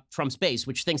fire up Trump's base,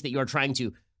 which thinks that you are trying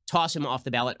to toss him off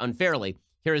the ballot unfairly.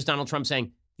 Here is Donald Trump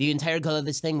saying, the entire goal of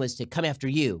this thing was to come after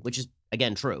you, which is,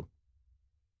 again, true.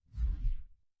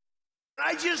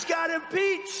 I just got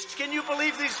impeached. Can you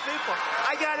believe these people?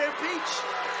 I got impeached.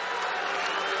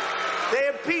 They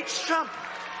impeached Trump.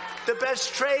 The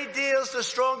best trade deals, the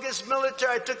strongest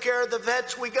military. I took care of the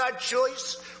vets. We got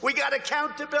choice. We got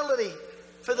accountability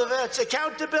for the vets.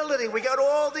 Accountability. We got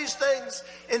all these things.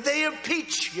 And they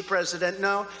impeach you, President.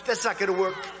 No, that's not going to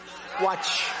work.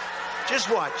 Watch. Just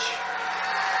watch.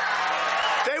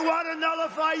 They want to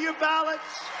nullify your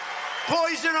ballots,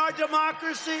 poison our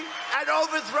democracy, and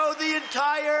overthrow the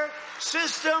entire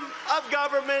system of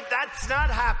government. That's not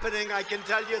happening, I can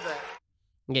tell you that.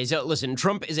 Okay, so listen,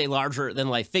 Trump is a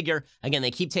larger-than-life figure. Again, they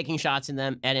keep taking shots at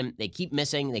him. They keep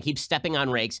missing. They keep stepping on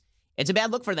rakes. It's a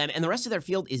bad look for them, and the rest of their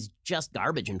field is just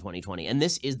garbage in 2020, and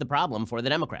this is the problem for the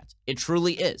Democrats. It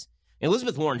truly is.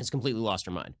 Elizabeth Warren has completely lost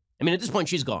her mind. I mean, at this point,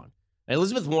 she's gone.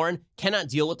 Elizabeth Warren cannot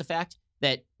deal with the fact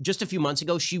that just a few months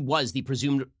ago, she was the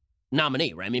presumed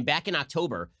nominee, right? I mean, back in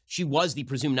October, she was the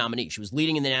presumed nominee. She was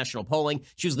leading in the national polling.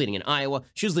 She was leading in Iowa.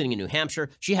 She was leading in New Hampshire.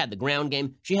 She had the ground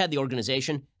game. She had the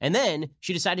organization. And then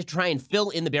she decided to try and fill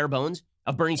in the bare bones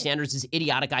of Bernie Sanders'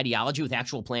 idiotic ideology with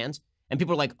actual plans. And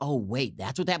people are like, oh, wait,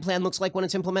 that's what that plan looks like when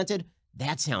it's implemented?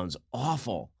 That sounds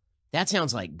awful. That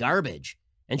sounds like garbage.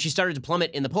 And she started to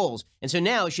plummet in the polls. And so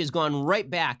now she has gone right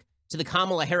back to the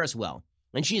Kamala Harris well.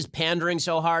 And she is pandering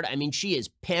so hard. I mean, she is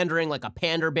pandering like a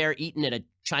panda bear eaten at a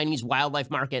Chinese wildlife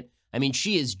market. I mean,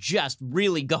 she is just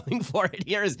really going for it.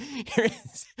 Here is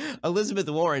Elizabeth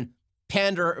Warren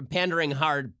pandering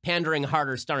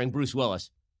harder, starring Bruce Willis.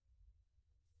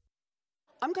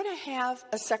 I'm going to have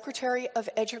a Secretary of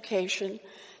Education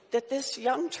that this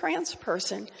young trans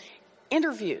person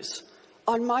interviews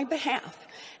on my behalf.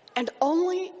 And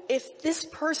only if this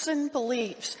person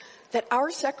believes that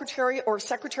our Secretary or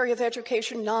Secretary of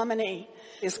Education nominee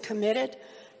is committed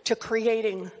to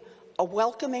creating a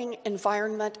welcoming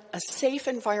environment, a safe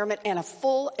environment, and a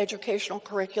full educational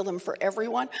curriculum for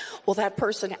everyone, will that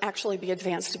person actually be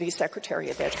advanced to be Secretary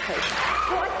of Education?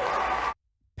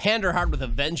 Pander hard with a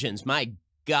vengeance. My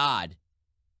God.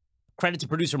 Credit to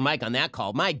producer Mike on that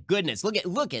call. My goodness, look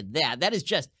at that. That is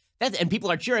just, and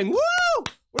people are cheering, woo!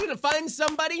 We're going to find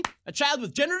somebody, a child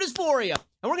with gender dysphoria,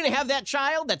 and we're going to have that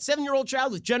child, that 7-year-old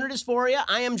child with gender dysphoria,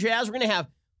 I am Jazz, we're going to have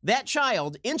that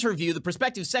child interview the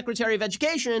prospective Secretary of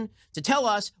Education to tell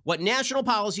us what national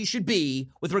policy should be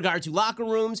with regard to locker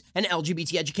rooms and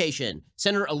LGBT education.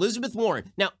 Senator Elizabeth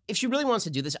Warren. Now, if she really wants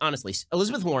to do this, honestly,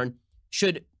 Elizabeth Warren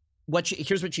should,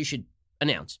 here's what she should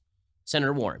announce.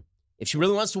 Senator Warren, if she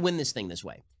really wants to win this thing this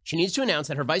way, she needs to announce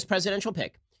that her vice presidential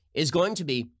pick is going to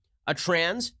be a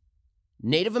trans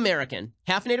Native American,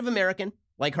 half Native American,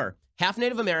 like her, half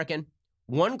Native American,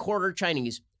 1/4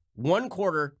 Chinese,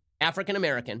 1/4 African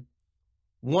American,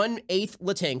 1/8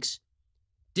 Latinx,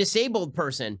 disabled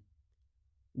person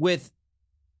with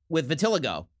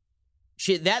vitiligo.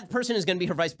 That person is going to be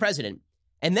her vice president.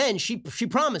 And then she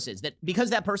promises that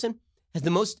because that person has the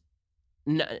most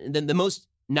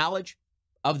knowledge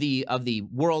of the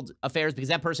world affairs, because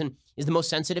that person is the most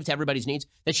sensitive to everybody's needs,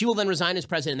 that she will then resign as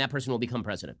president and that person will become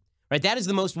president. Right? That is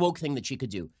the most woke thing that she could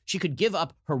do. She could give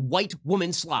up her white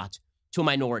woman slot to a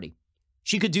minority.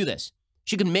 She could do this.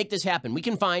 She can make this happen. We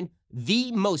can find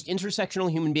the most intersectional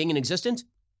human being in existence.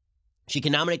 She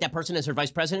can nominate that person as her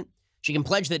vice president. She can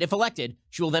pledge that if elected,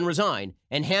 she will then resign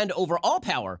and hand over all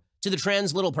power to the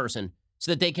trans little person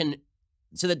so that they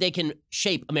can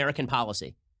shape American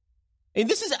policy. And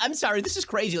this is, I'm sorry, this is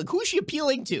crazy. Like, who is she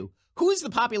appealing to? Who is the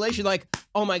population like,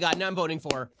 oh my God, now I'm voting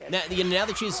for her. Now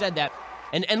that she's said that.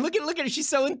 And look at her. She's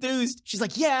so enthused. She's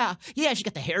like, yeah. She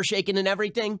got the hair shaking and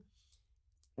everything.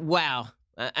 Wow.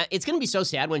 It's going to be so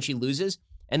sad when she loses.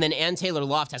 And then Ann Taylor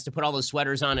Loft has to put all those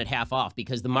sweaters on at half off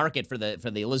because the market for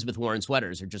the Elizabeth Warren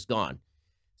sweaters are just gone.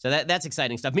 So that's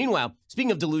exciting stuff. Meanwhile,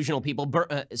 speaking of delusional people,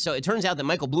 so it turns out that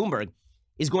Michael Bloomberg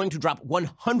is going to drop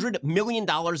 $100 million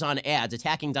on ads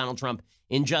attacking Donald Trump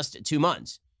in just 2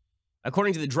 months.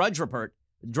 According to the Drudge Report,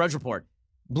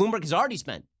 Bloomberg has already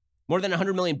spent more than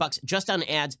 $100 million just on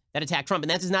ads that attack Trump.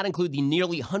 And that does not include the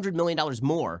nearly $100 million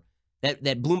more that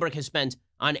Bloomberg has spent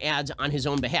on ads on his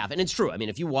own behalf. And it's true. I mean,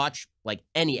 if you watch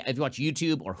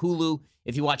YouTube or Hulu,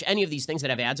 if you watch any of these things that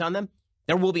have ads on them,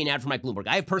 there will be an ad for Mike Bloomberg.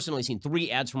 I have personally seen 3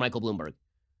 ads for Michael Bloomberg.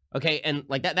 Okay, and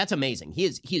like that's amazing. He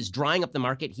is drying up the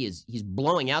market. He's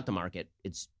blowing out the market.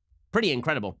 It's pretty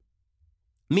incredible.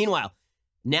 Meanwhile,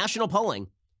 national polling,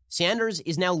 Sanders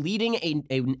is now leading an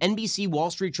NBC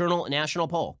Wall Street Journal national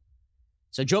poll.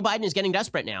 So Joe Biden is getting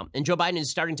desperate now, and Joe Biden is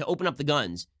starting to open up the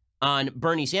guns on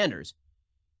Bernie Sanders,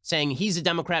 saying he's a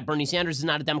Democrat, Bernie Sanders is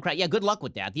not a Democrat. Yeah, good luck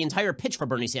with that. The entire pitch for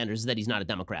Bernie Sanders is that he's not a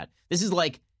Democrat. This is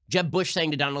like Jeb Bush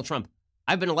saying to Donald Trump,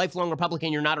 I've been a lifelong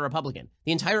Republican, you're not a Republican.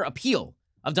 The entire appeal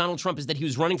of Donald Trump is that he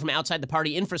was running from outside the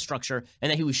party infrastructure and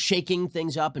that he was shaking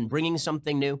things up and bringing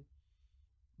something new.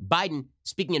 Biden,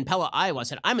 speaking in Pella, Iowa,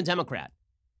 said, I'm a Democrat.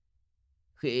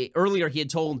 Earlier, he had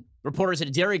told reporters at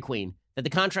a Dairy Queen that the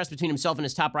contrast between himself and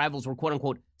his top rivals were, quote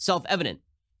unquote, self-evident.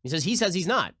 He says he's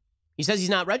not. He says he's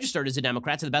not registered as a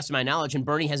Democrat, to the best of my knowledge, and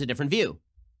Bernie has a different view.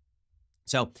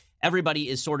 So everybody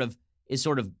is sort of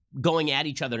going at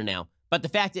each other now. But the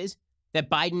fact is that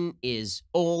Biden is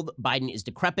old, Biden is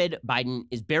decrepit, Biden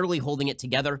is barely holding it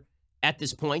together at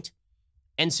this point.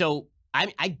 And so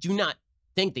I do not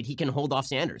think that he can hold off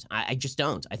Sanders. I just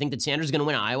don't. I think that Sanders is going to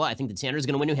win Iowa. I think that Sanders is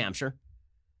going to win New Hampshire.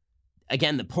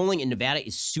 Again, the polling in Nevada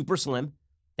is super slim.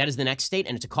 That is the next state,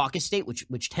 and it's a caucus state,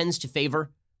 which tends to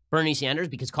favor Bernie Sanders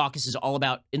because caucus is all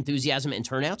about enthusiasm and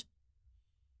turnout.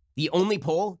 The only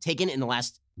poll taken in the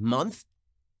last month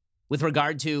with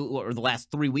regard to, or the last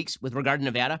 3 weeks with regard to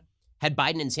Nevada, had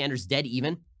Biden and Sanders dead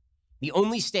even. The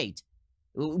only state,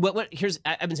 I've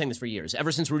been saying this for years,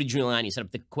 ever since Rudy Giuliani set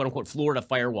up the quote-unquote Florida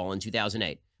firewall in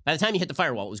 2008. By the time you hit the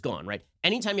firewall, it was gone, right?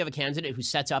 Anytime you have a candidate who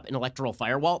sets up an electoral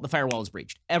firewall, the firewall is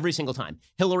breached every single time.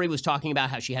 Hillary was talking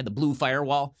about how she had the blue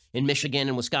firewall in Michigan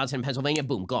and Wisconsin and Pennsylvania.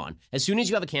 Boom, gone. As soon as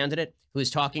you have a candidate who is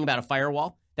talking about a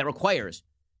firewall that requires,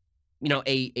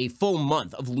 a full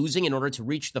month of losing in order to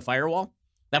reach the firewall,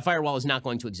 that firewall is not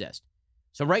going to exist.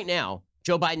 So right now,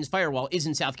 Joe Biden's firewall is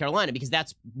in South Carolina because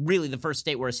that's really the first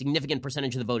state where a significant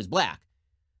percentage of the vote is black.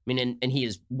 I mean, and he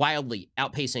is wildly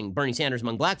outpacing Bernie Sanders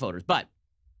among black voters, but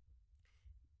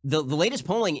the latest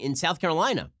polling in South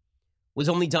Carolina was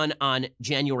only done on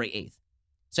January 8th.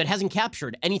 So it hasn't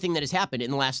captured anything that has happened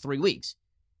in the last 3 weeks.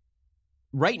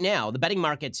 Right now, the betting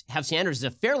markets have Sanders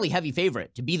as a fairly heavy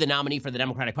favorite to be the nominee for the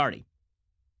Democratic Party.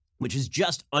 which is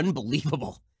just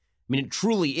unbelievable. I mean, it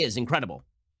truly is incredible.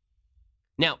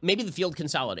 Now, maybe the field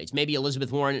consolidates. Maybe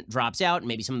Elizabeth Warren drops out.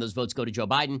 Maybe some of those votes go to Joe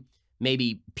Biden.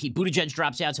 Maybe Pete Buttigieg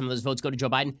drops out. Some of those votes go to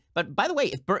Joe Biden. But by the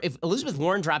way, if Elizabeth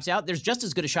Warren drops out, there's just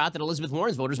as good a shot that Elizabeth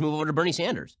Warren's voters move over to Bernie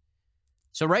Sanders.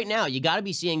 So right now, you got to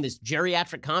be seeing this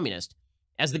geriatric communist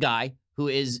as the guy who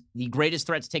is the greatest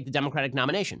threat to take the Democratic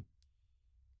nomination.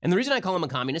 And the reason I call him a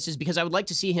communist is because I would like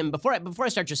to see him, before I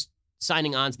start just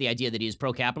signing on to the idea that he is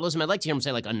pro-capitalism, I'd like to hear him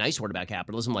say like a nice word about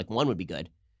capitalism, like one would be good.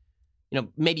 You know,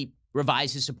 maybe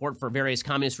revise his support for various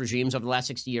communist regimes over the last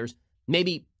 60 years.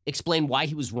 Maybe explain why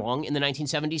he was wrong in the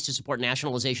 1970s to support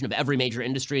nationalization of every major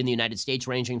industry in the United States,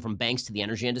 ranging from banks to the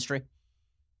energy industry.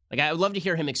 Like, I would love to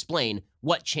hear him explain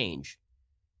what changed.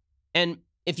 And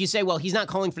if you say, well, he's not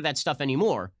calling for that stuff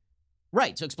anymore,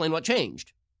 right, so explain what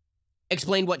changed.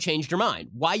 Explain what changed your mind,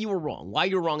 why you were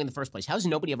wrong in the first place. How's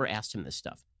nobody ever asked him this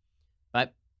stuff?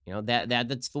 But, you know,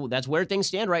 that's where things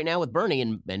stand right now with Bernie,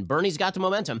 and Bernie's got the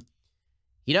momentum.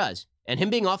 He does. And him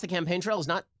being off the campaign trail is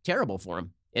not terrible for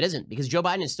him. It isn't, because Joe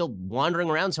Biden is still wandering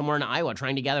around somewhere in Iowa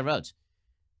trying to gather votes.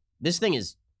 This thing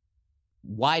is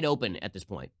wide open at this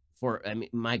point. I mean,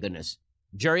 my goodness.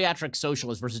 Geriatric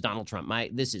socialist versus Donald Trump.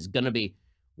 This is going to be,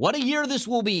 what a year this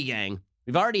will be, gang.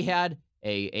 We've already had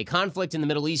a conflict in the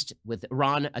Middle East with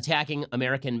Iran attacking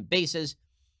American bases.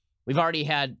 We've already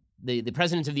had the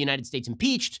president of the United States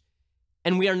impeached,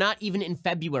 and we are not even in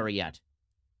February yet.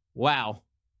 Wow.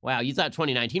 Wow, you thought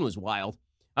 2019 was wild.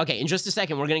 Okay, in just a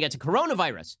second, we're going to get to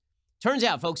coronavirus. Turns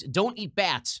out, folks, don't eat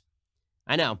bats.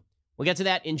 I know. We'll get to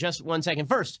that in just 1 second.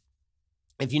 First,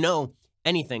 if you know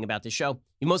anything about this show,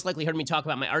 you most likely heard me talk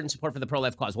about my ardent support for the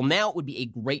pro-life cause. Well, now would be a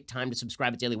great time to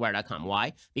subscribe at dailywire.com.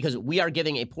 Why? Because we are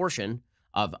giving a portion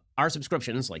of our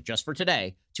subscriptions, like just for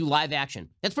today, to Live Action.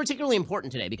 That's particularly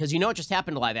important today because you know what just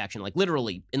happened to Live Action, like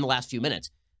literally in the last few minutes.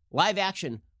 Live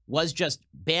Action was just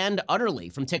banned utterly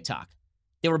from TikTok.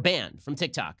 They were banned from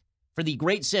TikTok for the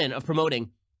great sin of promoting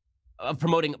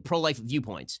pro-life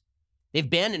viewpoints. They've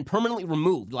banned and permanently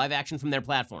removed Live Action from their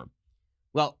platform.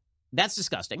 Well, that's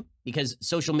disgusting because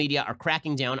social media are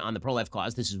cracking down on the pro-life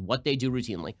cause. This is what they do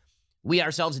routinely. We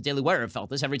ourselves at Daily Wire have felt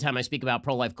this every time I speak about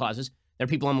pro-life causes. There are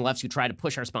people on the left who try to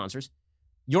push our sponsors.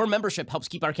 Your membership helps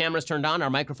keep our cameras turned on, our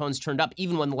microphones turned up,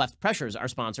 even when the left pressures our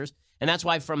sponsors. And that's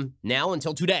why from now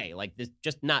until today, like this,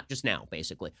 not just now,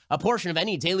 basically, a portion of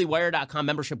any dailywire.com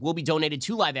membership will be donated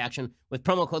to Live Action with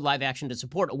promo code Live Action to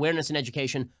support awareness and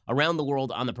education around the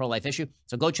world on the pro-life issue.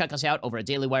 So go check us out over at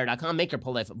dailywire.com. Make your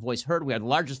pro-life voice heard. We are the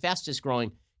largest, fastest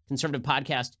growing conservative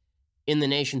podcast in the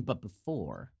nation. But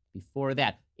before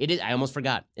that, I almost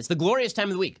forgot. It's the glorious time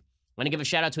of the week. I want to give a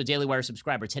shout out to a Daily Wire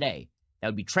subscriber today. That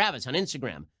would be Travis on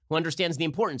Instagram, who understands the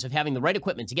importance of having the right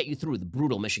equipment to get you through the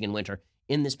brutal Michigan winter.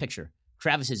 In this picture,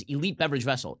 Travis's elite beverage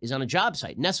vessel is on a job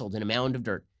site nestled in a mound of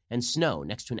dirt and snow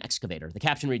next to an excavator. The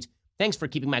caption reads, "Thanks for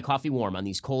keeping my coffee warm on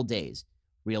these cold days.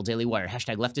 Real Daily Wire.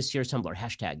 Hashtag leftist tears tumbler.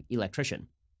 Hashtag electrician."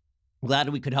 Glad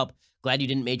we could help. Glad you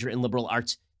didn't major in liberal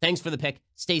arts. Thanks for the pick.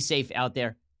 Stay safe out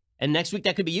there. And next week,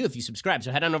 that could be you if you subscribe.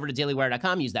 So head on over to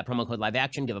dailywire.com. Use that promo code Live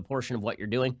Action. Give a portion of what you're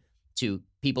doing to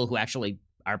people who actually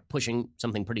are pushing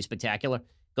something pretty spectacular.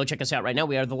 Go check us out right now.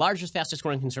 We are the largest, fastest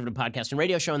growing conservative podcast and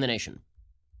radio show in the nation.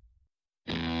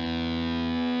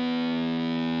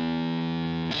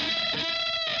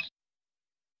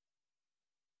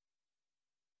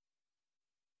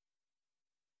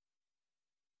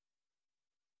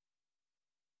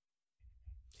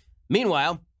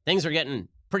 Meanwhile, things are getting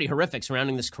pretty horrific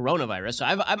surrounding this coronavirus. So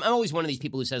I'm always one of these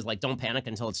people who says, like, don't panic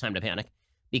until it's time to panic,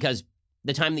 because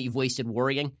the time that you've wasted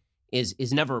worrying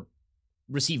is never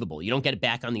receivable. You don't get it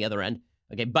back on the other end.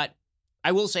 Okay, but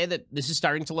I will say that this is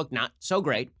starting to look not so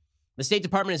great. The State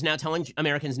Department is now telling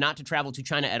Americans not to travel to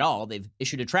China at all. They've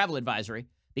issued a travel advisory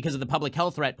because of the public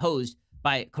health threat posed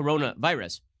by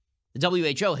coronavirus. The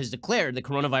WHO has declared the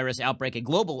coronavirus outbreak a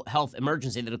global health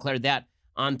emergency. They declared that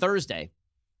on Thursday.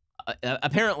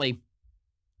 Apparently,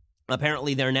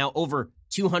 there are now over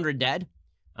 200 dead.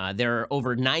 There are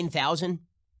over 9,000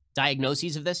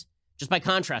 diagnoses of this. Just by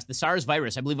contrast, the SARS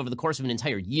virus, I believe over the course of an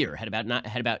entire year, had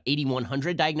about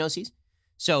 8,100 diagnoses.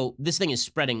 So this thing is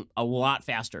spreading a lot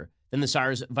faster than the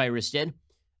SARS virus did.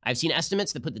 I've seen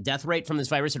estimates that put the death rate from this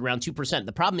virus at around 2%.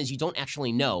 The problem is you don't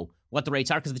actually know what the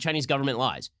rates are because the Chinese government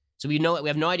lies. So we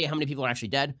have no idea how many people are actually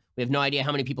dead. We have no idea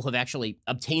how many people have actually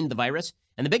obtained the virus.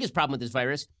 And the biggest problem with this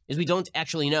virus is we don't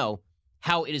actually know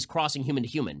how it is crossing human to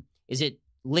human. Is it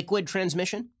liquid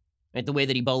transmission, right, the way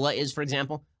that Ebola is, for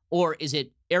example? Or is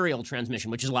it aerial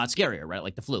transmission, which is a lot scarier, right?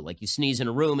 Like the flu, like you sneeze in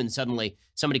a room and suddenly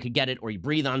somebody could get it, or you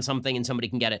breathe on something and somebody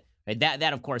can get it. Right?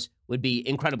 That of course, would be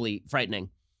incredibly frightening.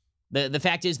 The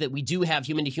fact is that we do have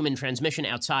human-to-human transmission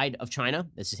outside of China.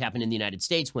 This has happened in the United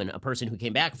States when a person who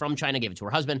came back from China gave it to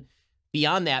her husband.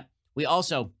 Beyond that, we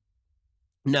also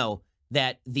know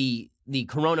that the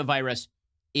coronavirus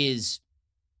is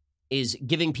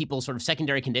giving people sort of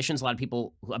secondary conditions. A lot of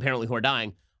people who are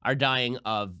dying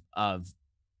of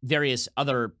various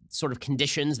other sort of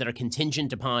conditions that are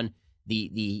contingent upon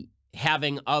the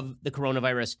having of the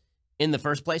coronavirus in the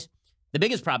first place. The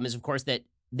biggest problem is, of course, that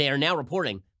they are now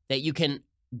reporting that you can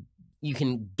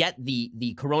get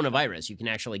the coronavirus. You can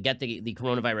actually get the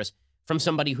coronavirus from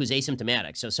somebody who's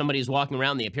asymptomatic. So somebody who's walking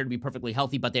around, they appear to be perfectly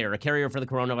healthy, but they are a carrier for the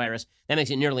coronavirus. That makes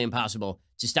it nearly impossible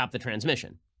to stop the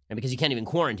transmission. And because you can't even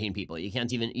quarantine people, you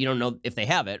don't know if they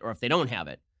have it or if they don't have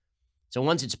it. So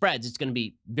once it spreads, it's going to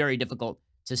be very difficult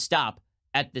to stop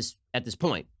at this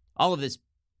point. All of this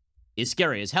is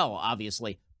scary as hell,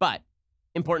 obviously, but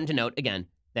important to note, again,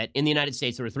 that in the United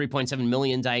States, there were 3.7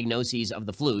 million diagnoses of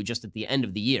the flu just at the end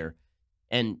of the year,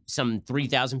 and some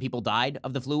 3,000 people died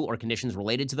of the flu or conditions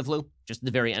related to the flu just at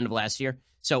the very end of last year.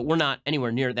 So we're not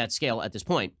anywhere near that scale at this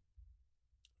point.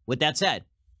 With that said,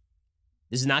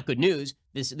 this is not good news.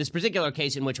 This particular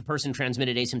case in which a person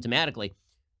transmitted asymptomatically,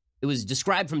 it was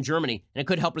described from Germany, and it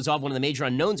could help resolve one of the major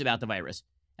unknowns about the virus.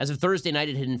 As of Thursday night,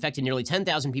 it had infected nearly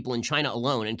 10,000 people in China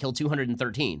alone and killed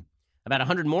 213. About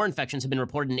 100 more infections have been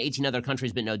reported in 18 other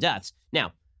countries, but no deaths.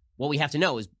 Now, what we have to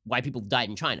know is why people died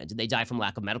in China. Did they die from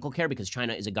lack of medical care because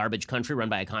China is a garbage country run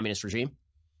by a communist regime?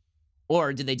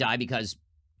 Or did they die because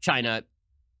China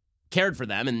cared for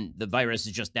them and the virus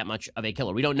is just that much of a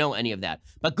killer? We don't know any of that.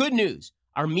 But good news,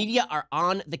 our media are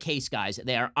on the case, guys.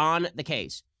 They are on the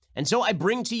case. And so I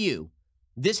bring to you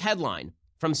this headline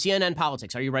from CNN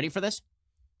Politics. Are you ready for this?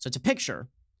 So it's a picture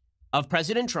of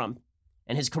President Trump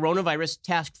and his coronavirus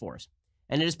task force.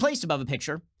 And it is placed above a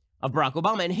picture of Barack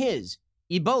Obama and his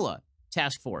Ebola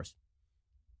task force.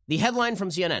 The headline from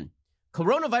CNN,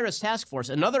 Coronavirus Task Force,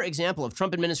 another example of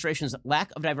Trump administration's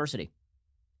lack of diversity.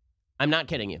 I'm not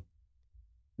kidding you.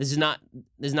 This is not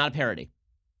a parody.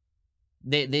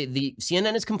 The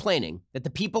CNN is complaining that the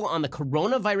people on the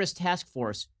coronavirus task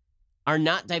force are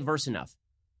not diverse enough.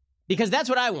 Because that's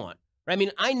what I want. Right? I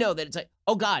mean, I know that it's like,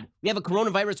 oh God, we have a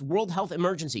coronavirus world health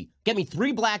emergency. Get me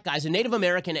 3 black guys, a Native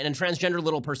American, and a transgender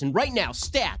little person right now.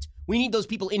 Stat. We need those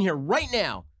people in here right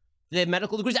now. They have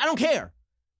medical degrees. I don't care.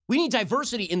 We need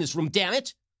diversity in this room, damn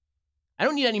it. I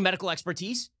don't need any medical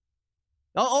expertise.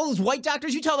 All those white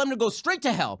doctors, you tell them to go straight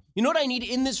to hell. You know what I need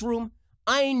in this room?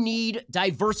 I need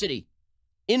diversity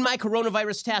in my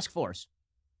coronavirus task force.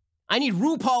 I need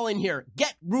RuPaul in here.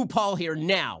 Get RuPaul here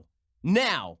now.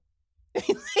 Now.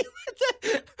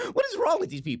 What is wrong with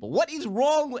these people? What is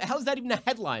wrong? How's that even a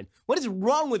headline? What is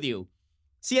wrong with you?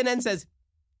 CNN says,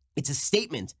 it's a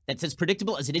statement that's as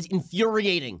predictable as it is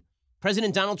infuriating.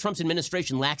 President Donald Trump's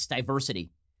administration lacks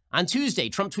diversity. On Tuesday,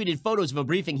 Trump tweeted photos of a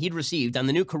briefing he'd received on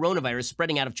the new coronavirus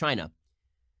spreading out of China.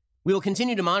 We will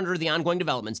continue to monitor the ongoing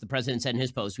developments, the president said in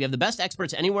his post. We have the best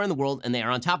experts anywhere in the world, and they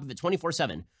are on top of it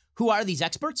 24/7. Who are these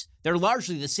experts? They're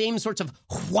largely the same sorts of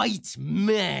white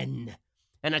men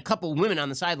and a couple women on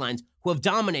the sidelines who have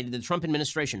dominated the Trump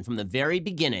administration from the very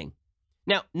beginning.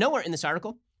 Now, nowhere in this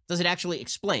article does it actually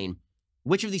explain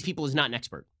which of these people is not an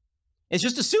expert. It's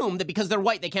just assumed that because they're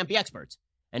white, they can't be experts.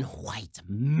 And white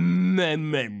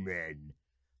men.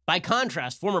 By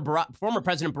contrast, former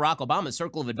President Barack Obama's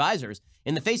circle of advisors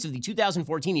in the face of the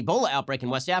 2014 Ebola outbreak in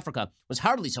West Africa was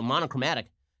hardly so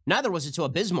monochromatic. Neither was it so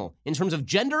abysmal in terms of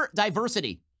gender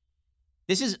diversity.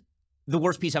 This is the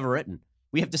worst piece ever written.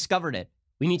 We have discovered it.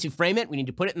 We need to frame it. We need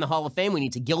to put it in the Hall of Fame. We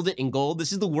need to gild it in gold.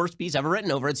 This is the worst piece ever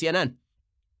written over at CNN.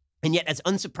 And yet, as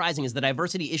unsurprising as the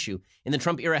diversity issue in the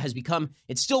Trump era has become,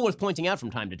 it's still worth pointing out from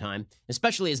time to time,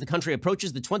 especially as the country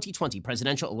approaches the 2020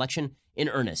 presidential election in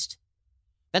earnest.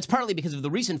 That's partly because of the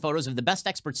recent photos of the best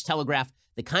experts telegraph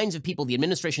the kinds of people the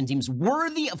administration deems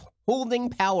worthy of holding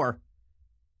power.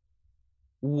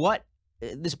 What?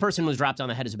 This person was dropped on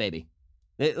the head as a baby.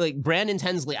 Like Brandon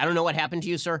Tensley, I don't know what happened to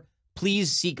you, sir.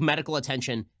 Please seek medical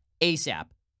attention ASAP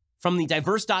from the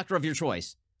diverse doctor of your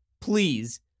choice.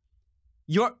 Please.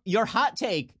 Your hot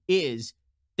take is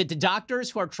that the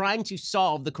doctors who are trying to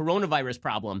solve the coronavirus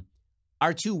problem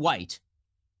are too white.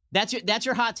 That's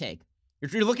your hot take.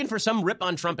 You're looking for some rip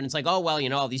on Trump, and it's like, oh, well, you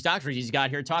know, all these doctors he's got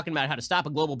here talking about how to stop a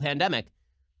global pandemic.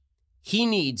 He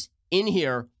needs in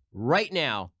here right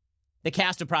now the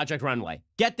cast of Project Runway.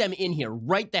 Get them in here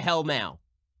right the hell now.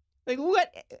 Like,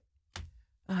 what?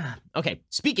 Okay,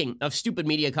 speaking of stupid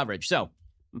media coverage. So,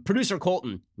 producer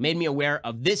Colton made me aware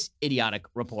of this idiotic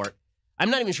report. I'm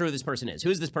not even sure who this person is.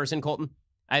 Who is this person, Colton?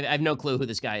 I have no clue who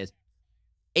this guy is.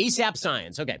 ASAP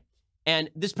Science. Okay. And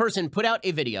this person put out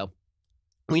a video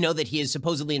We know that he is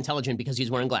supposedly intelligent because he's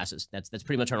wearing glasses. That's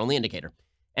pretty much our only indicator.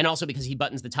 And also because he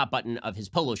buttons the top button of his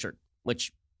polo shirt,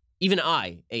 which even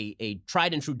I, a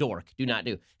tried and true dork, do not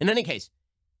do. In any case,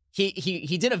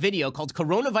 he did a video called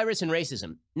Coronavirus and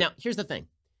Racism. Now, here's the thing.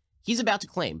 He's about to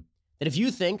claim that if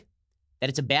you think that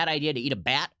it's a bad idea to eat a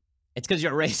bat, it's because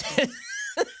you're a racist.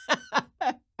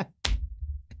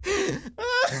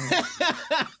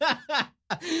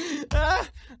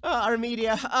 Our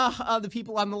media, the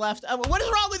people on the left. What is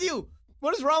wrong with you?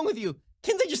 What is wrong with you?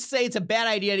 Can't they just say it's a bad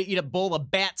idea to eat a bowl of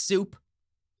bat soup?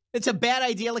 It's a bad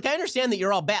idea. Like, I understand that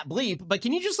you're all bat bleep, but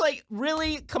can you just, like,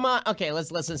 really? Come on. Okay,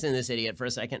 let's listen to this idiot for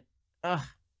a second.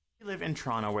 We live in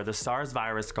Toronto, where the SARS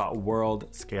virus got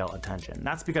world-scale attention.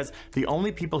 That's because the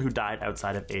only people who died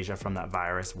outside of Asia from that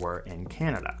virus were in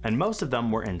Canada, and most of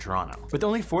them were in Toronto. With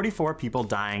only 44 people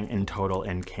dying in total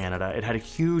in Canada, it had a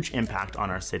huge impact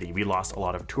on our city. We lost a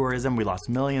lot of tourism, we lost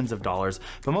millions of dollars,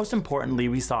 but most importantly,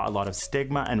 we saw a lot of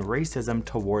stigma and racism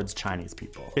towards Chinese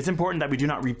people. It's important that we do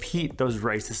not repeat those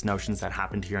racist notions that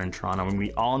happened here in Toronto, and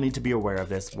we all need to be aware of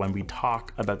this when we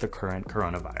talk about the current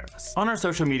coronavirus. On our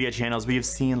social media channels, we have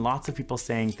seen lots of people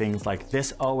saying things like,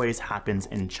 "This always happens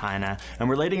in China," and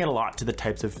relating it a lot to the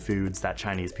types of foods that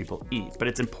Chinese people eat. But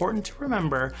it's important to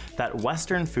remember that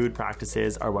Western food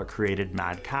practices are what created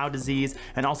mad cow disease,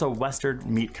 and also Western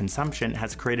meat consumption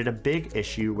has created a big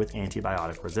issue with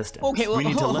antibiotic resistance. Okay, well, we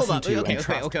need to hold listen up.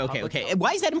 to Okay.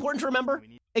 Why is that important to remember?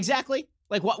 Exactly.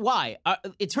 Like, why?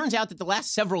 It turns out that the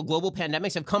last several global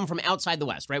pandemics have come from outside the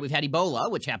West, right? We've had Ebola,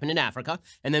 which happened in Africa,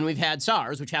 and then we've had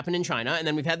SARS, which happened in China, and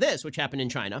then we've had this, which happened in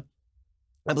China.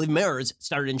 I believe MERS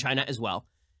started in China as well.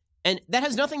 And that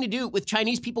has nothing to do with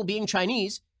Chinese people being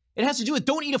Chinese. It has to do with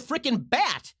don't eat a frickin'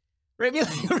 bat. Right?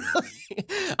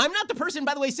 I'm not the person,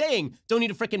 by the way, saying don't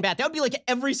eat a frickin' bat. That would be like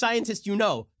every scientist you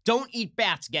know. Don't eat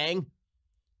bats, gang.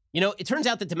 You know, it turns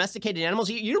out that domesticated animals,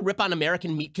 you rip on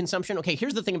American meat consumption. Okay,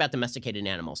 here's the thing about domesticated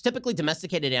animals. Typically,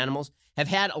 domesticated animals have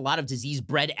had a lot of disease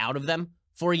bred out of them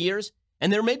for years,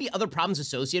 and there may be other problems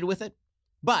associated with it.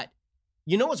 But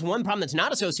you know what's one problem that's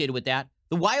not associated with that?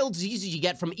 The wild diseases you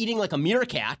get from eating like a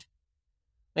meerkat.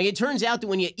 Like, it turns out that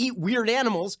when you eat weird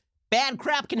animals, bad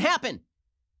crap can happen.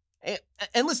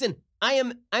 And listen,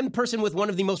 I'm a person with one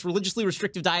of the most religiously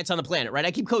restrictive diets on the planet, right?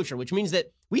 I keep kosher, which means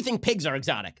that we think pigs are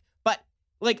exotic. But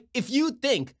like, if you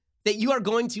think that you are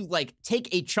going to like take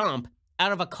a chomp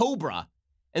out of a cobra,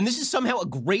 and this is somehow a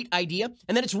great idea,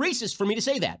 and that it's racist for me to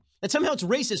say that somehow it's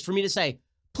racist for me to say,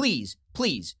 please,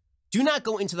 do not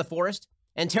go into the forest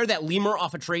and tear that lemur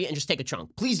off a tree and just take a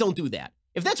chunk. Please don't do that.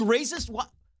 If that's racist, what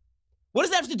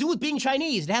does that have to do with being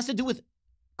Chinese? It has to do with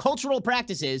cultural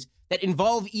practices that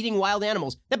involve eating wild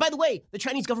animals that, by the way, the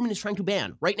Chinese government is trying to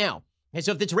ban right now. And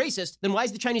so if it's racist, then why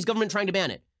is the Chinese government trying to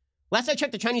ban it? Last I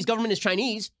checked, the Chinese government is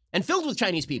Chinese and filled with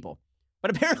Chinese people.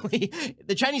 But apparently,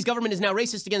 the Chinese government is now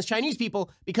racist against Chinese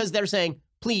people because they're saying,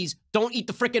 please, don't eat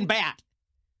the frickin' bat.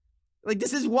 Like,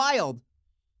 this is wild.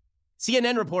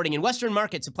 CNN reporting, in Western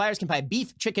markets, suppliers can buy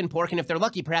beef, chicken, pork, and if they're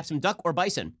lucky, perhaps some duck or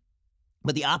bison.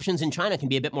 But the options in China can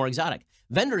be a bit more exotic.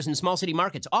 Vendors in small city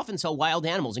markets often sell wild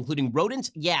animals, including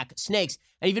rodents, yak, snakes,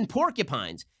 and even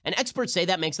porcupines. And experts say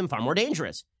that makes them far more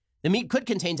dangerous. The meat could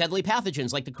contain deadly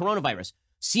pathogens like the coronavirus.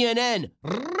 CNN,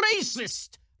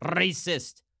 racist.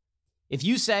 If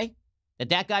you say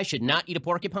that guy should not eat a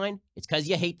porcupine, it's because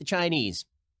you hate the Chinese.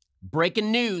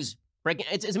 Breaking news.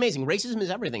 It's amazing. Racism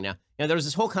is everything now. There was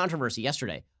this whole controversy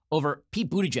yesterday over Pete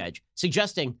Buttigieg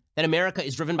suggesting that America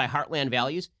is driven by heartland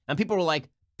values. And people were like,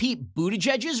 Pete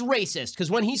Buttigieg is racist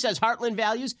because when he says heartland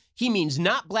values, he means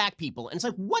not black people. And it's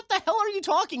like, what the hell are you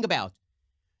talking about?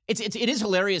 It is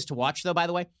hilarious to watch, though, by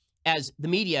the way, as the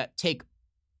media take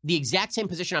the exact same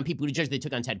position on Pete Buttigieg they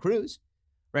took on Ted Cruz.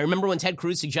 Right? Remember when Ted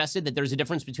Cruz suggested that there's a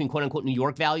difference between quote-unquote New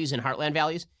York values and heartland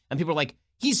values? And people were like,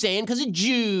 he's saying because of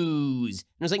Jews.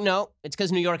 And I was like, no, it's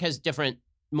because New York has different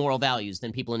moral values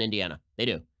than people in Indiana. They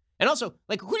do. And also,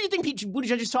 like, who do you think Pete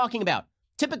Buttigieg is talking about?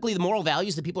 Typically, the moral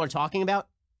values that people are talking about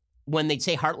when they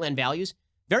say heartland values,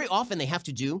 very often they have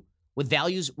to do with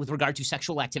values with regard to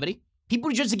sexual activity. Pete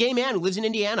Buttigieg is a gay man who lives in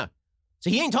Indiana. So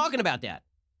he ain't talking about that.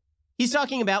 He's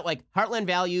talking about, like, heartland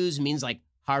values means, like,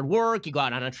 hard work, you go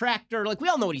out on a tractor. Like, we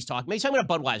all know what he's talking about. He's talking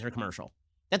about a Budweiser commercial.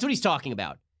 That's what he's talking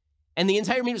about. And the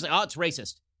entire media was like, oh, it's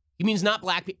racist. He means not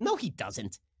black people. No, he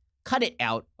doesn't. Cut it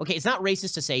out. Okay, it's not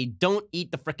racist to say, don't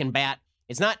eat the frickin' bat.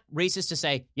 It's not racist to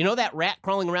say, you know that rat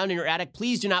crawling around in your attic?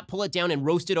 Please do not pull it down and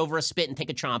roast it over a spit and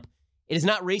take a chomp. It is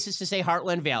not racist to say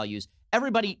heartland values.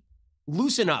 Everybody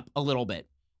loosen up a little bit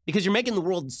because you're making the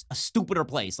world a stupider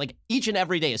place. Like, each and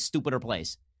every day a stupider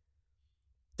place.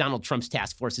 Donald Trump's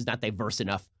task force is not diverse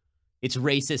enough. It's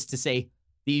racist to say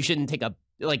that you shouldn't take a,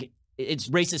 like, it's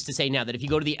racist to say now that if you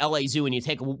go to the LA Zoo and you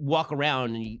take a walk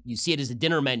around and you see it as a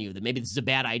dinner menu, that maybe this is a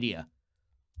bad idea.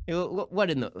 What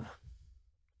in the...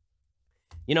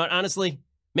 You know what, honestly,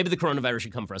 maybe the coronavirus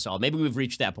should come for us all. Maybe we've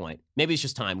reached that point. Maybe it's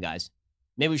just time, guys.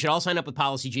 Maybe we should all sign up with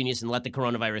Policy Genius and let the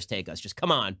coronavirus take us. Just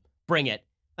come on, bring it.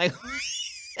 Like,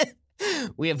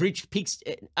 we have reached peaks.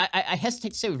 I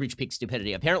hesitate to say we've reached peak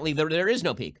stupidity. Apparently, there is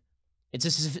no peak. It's a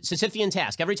Sisyphean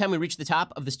task. Every time we reach the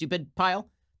top of the stupid pile,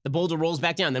 the boulder rolls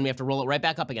back down. Then we have to roll it right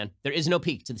back up again. There is no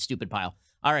peak to the stupid pile.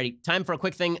 Alrighty, time for a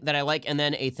quick thing that I like and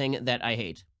then a thing that I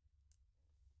hate.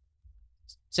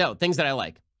 So, things that I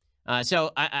like.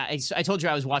 So I told you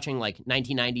I was watching like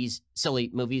 1990s silly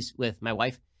movies with my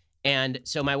wife. And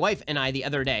so my wife and I the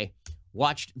other day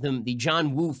watched the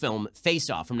John Woo film Face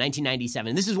Off from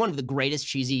 1997. This is one of the greatest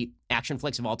cheesy action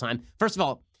flicks of all time. First of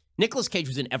all, Nicolas Cage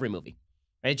was in every movie.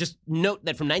 Right? Just note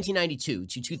that from 1992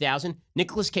 to 2000,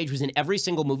 Nicolas Cage was in every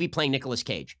single movie playing Nicolas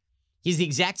Cage. He's the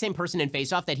exact same person in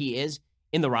Face Off that he is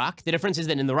in The Rock. The difference is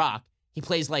that in The Rock, he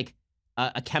plays like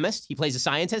a chemist. He plays a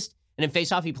scientist. And in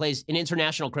Face Off, he plays an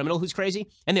international criminal who's crazy.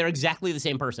 And they're exactly the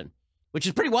same person, which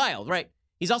is pretty wild, right?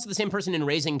 He's also the same person in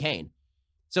Raising Cain.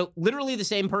 So literally the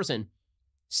same person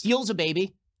steals a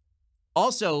baby,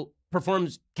 also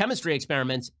performs chemistry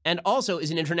experiments, and also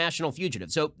is an international fugitive.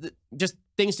 So just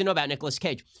things to know about Nicolas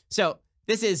Cage. So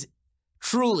this is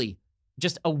truly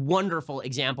just a wonderful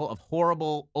example of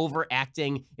horrible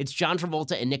overacting. It's John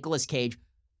Travolta and Nicolas Cage.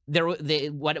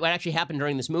 What actually happened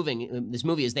during this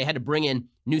movie is they had to bring in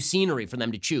new scenery for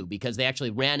them to chew because they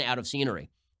actually ran out of scenery.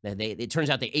 It turns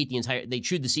out they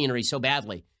chewed the scenery so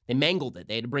badly. They mangled it.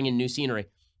 They had to bring in new scenery.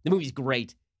 The movie's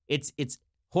great. It's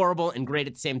horrible and great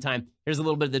at the same time. Here's a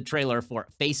little bit of the trailer for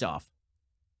Face Off.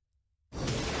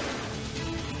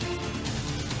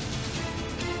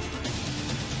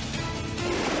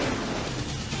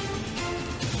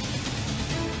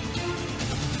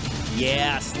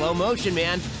 Yeah, slow motion,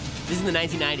 man. This is in the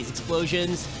 1990s.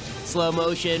 Explosions, slow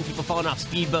motion, people falling off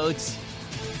speedboats.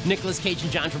 Nicolas Cage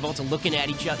and John Travolta looking at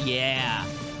each other. Yeah.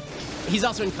 He's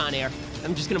also in Con Air.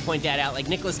 I'm just going to point that out. Like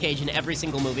Nicolas Cage in every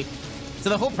single movie. So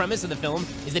the whole premise of the film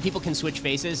is that people can switch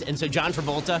faces. And so John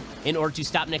Travolta, in order to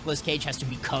stop Nicolas Cage, has to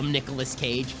become Nicolas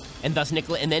Cage. And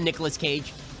then Nicolas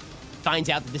Cage finds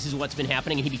out that this is what's been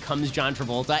happening and he becomes John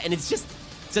Travolta. And it's just,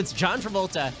 so it's John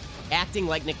Travolta acting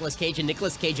like Nicolas Cage and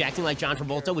Nicolas Cage acting like John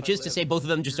Travolta, which is to say both of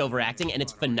them just overacting, and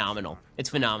it's phenomenal. It's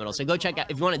phenomenal. So go check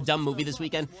out, if you want a dumb movie this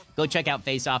weekend, go check out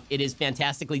Face Off. It is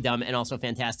fantastically dumb and also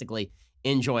fantastically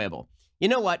enjoyable. You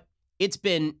know what? It's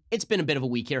been a bit of a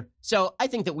week here. So I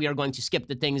think that we are going to skip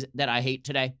the things that I hate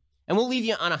today, and we'll leave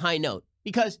you on a high note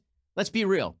because let's be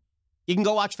real. You can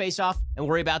go watch Face Off and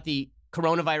worry about the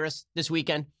coronavirus this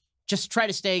weekend. Just try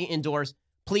to stay indoors.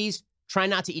 Please try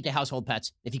not to eat the household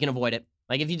pets if you can avoid it.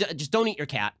 Like, if you just don't eat your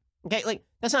cat, okay? Like,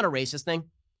 that's not a racist thing,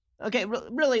 okay?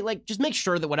 Really, like, just make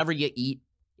sure that whatever you eat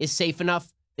is safe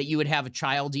enough that you would have a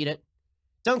child eat it.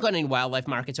 Don't go to any wildlife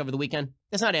markets over the weekend.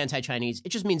 That's not anti-Chinese. It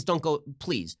just means don't go,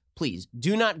 please,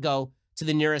 do not go to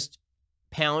the nearest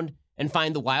pound and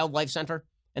find the wildlife center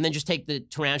and then just take the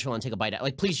tarantula and take a bite out.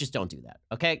 Like, please just don't do that,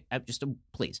 okay?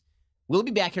 Please. We'll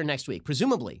be back here next week.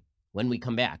 Presumably, when we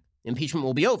come back, impeachment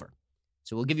will be over.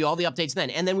 So we'll give you all the updates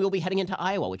then. And then we'll be heading into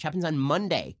Iowa, which happens on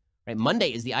Monday, right?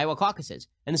 Monday is the Iowa caucuses.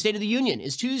 And the State of the Union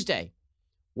is Tuesday.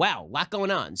 Wow, a lot going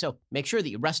on. So make sure that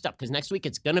you rest up because next week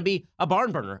it's going to be a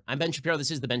barn burner. I'm Ben Shapiro. This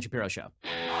is The Ben Shapiro Show.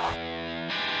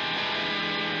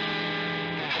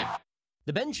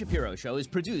 The Ben Shapiro Show is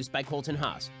produced by Colton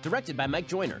Haas, directed by Mike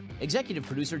Joyner, executive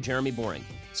producer Jeremy Boring,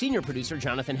 senior producer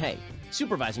Jonathan Hay,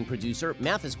 supervising producer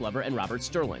Mathis Glover and Robert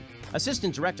Sterling,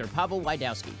 assistant director Pavel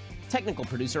Wydowski, technical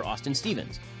producer Austin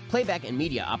Stevens, playback and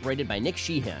media operated by Nick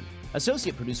Sheehan,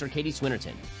 associate producer Katie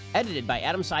Swinnerton, edited by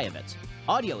Adam Sayevitz.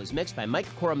 Audio is mixed by Mike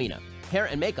Coromina. Hair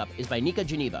and makeup is by Nika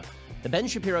Geneva. The Ben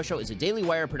Shapiro Show is a Daily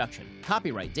Wire production.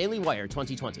 Copyright Daily Wire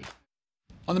 2020.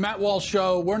 On the Matt Walsh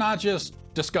Show, we're not just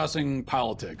discussing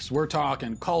politics. We're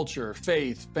talking culture,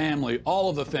 faith, family, all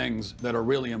of the things that are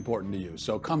really important to you.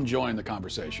 So come join the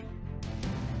conversation.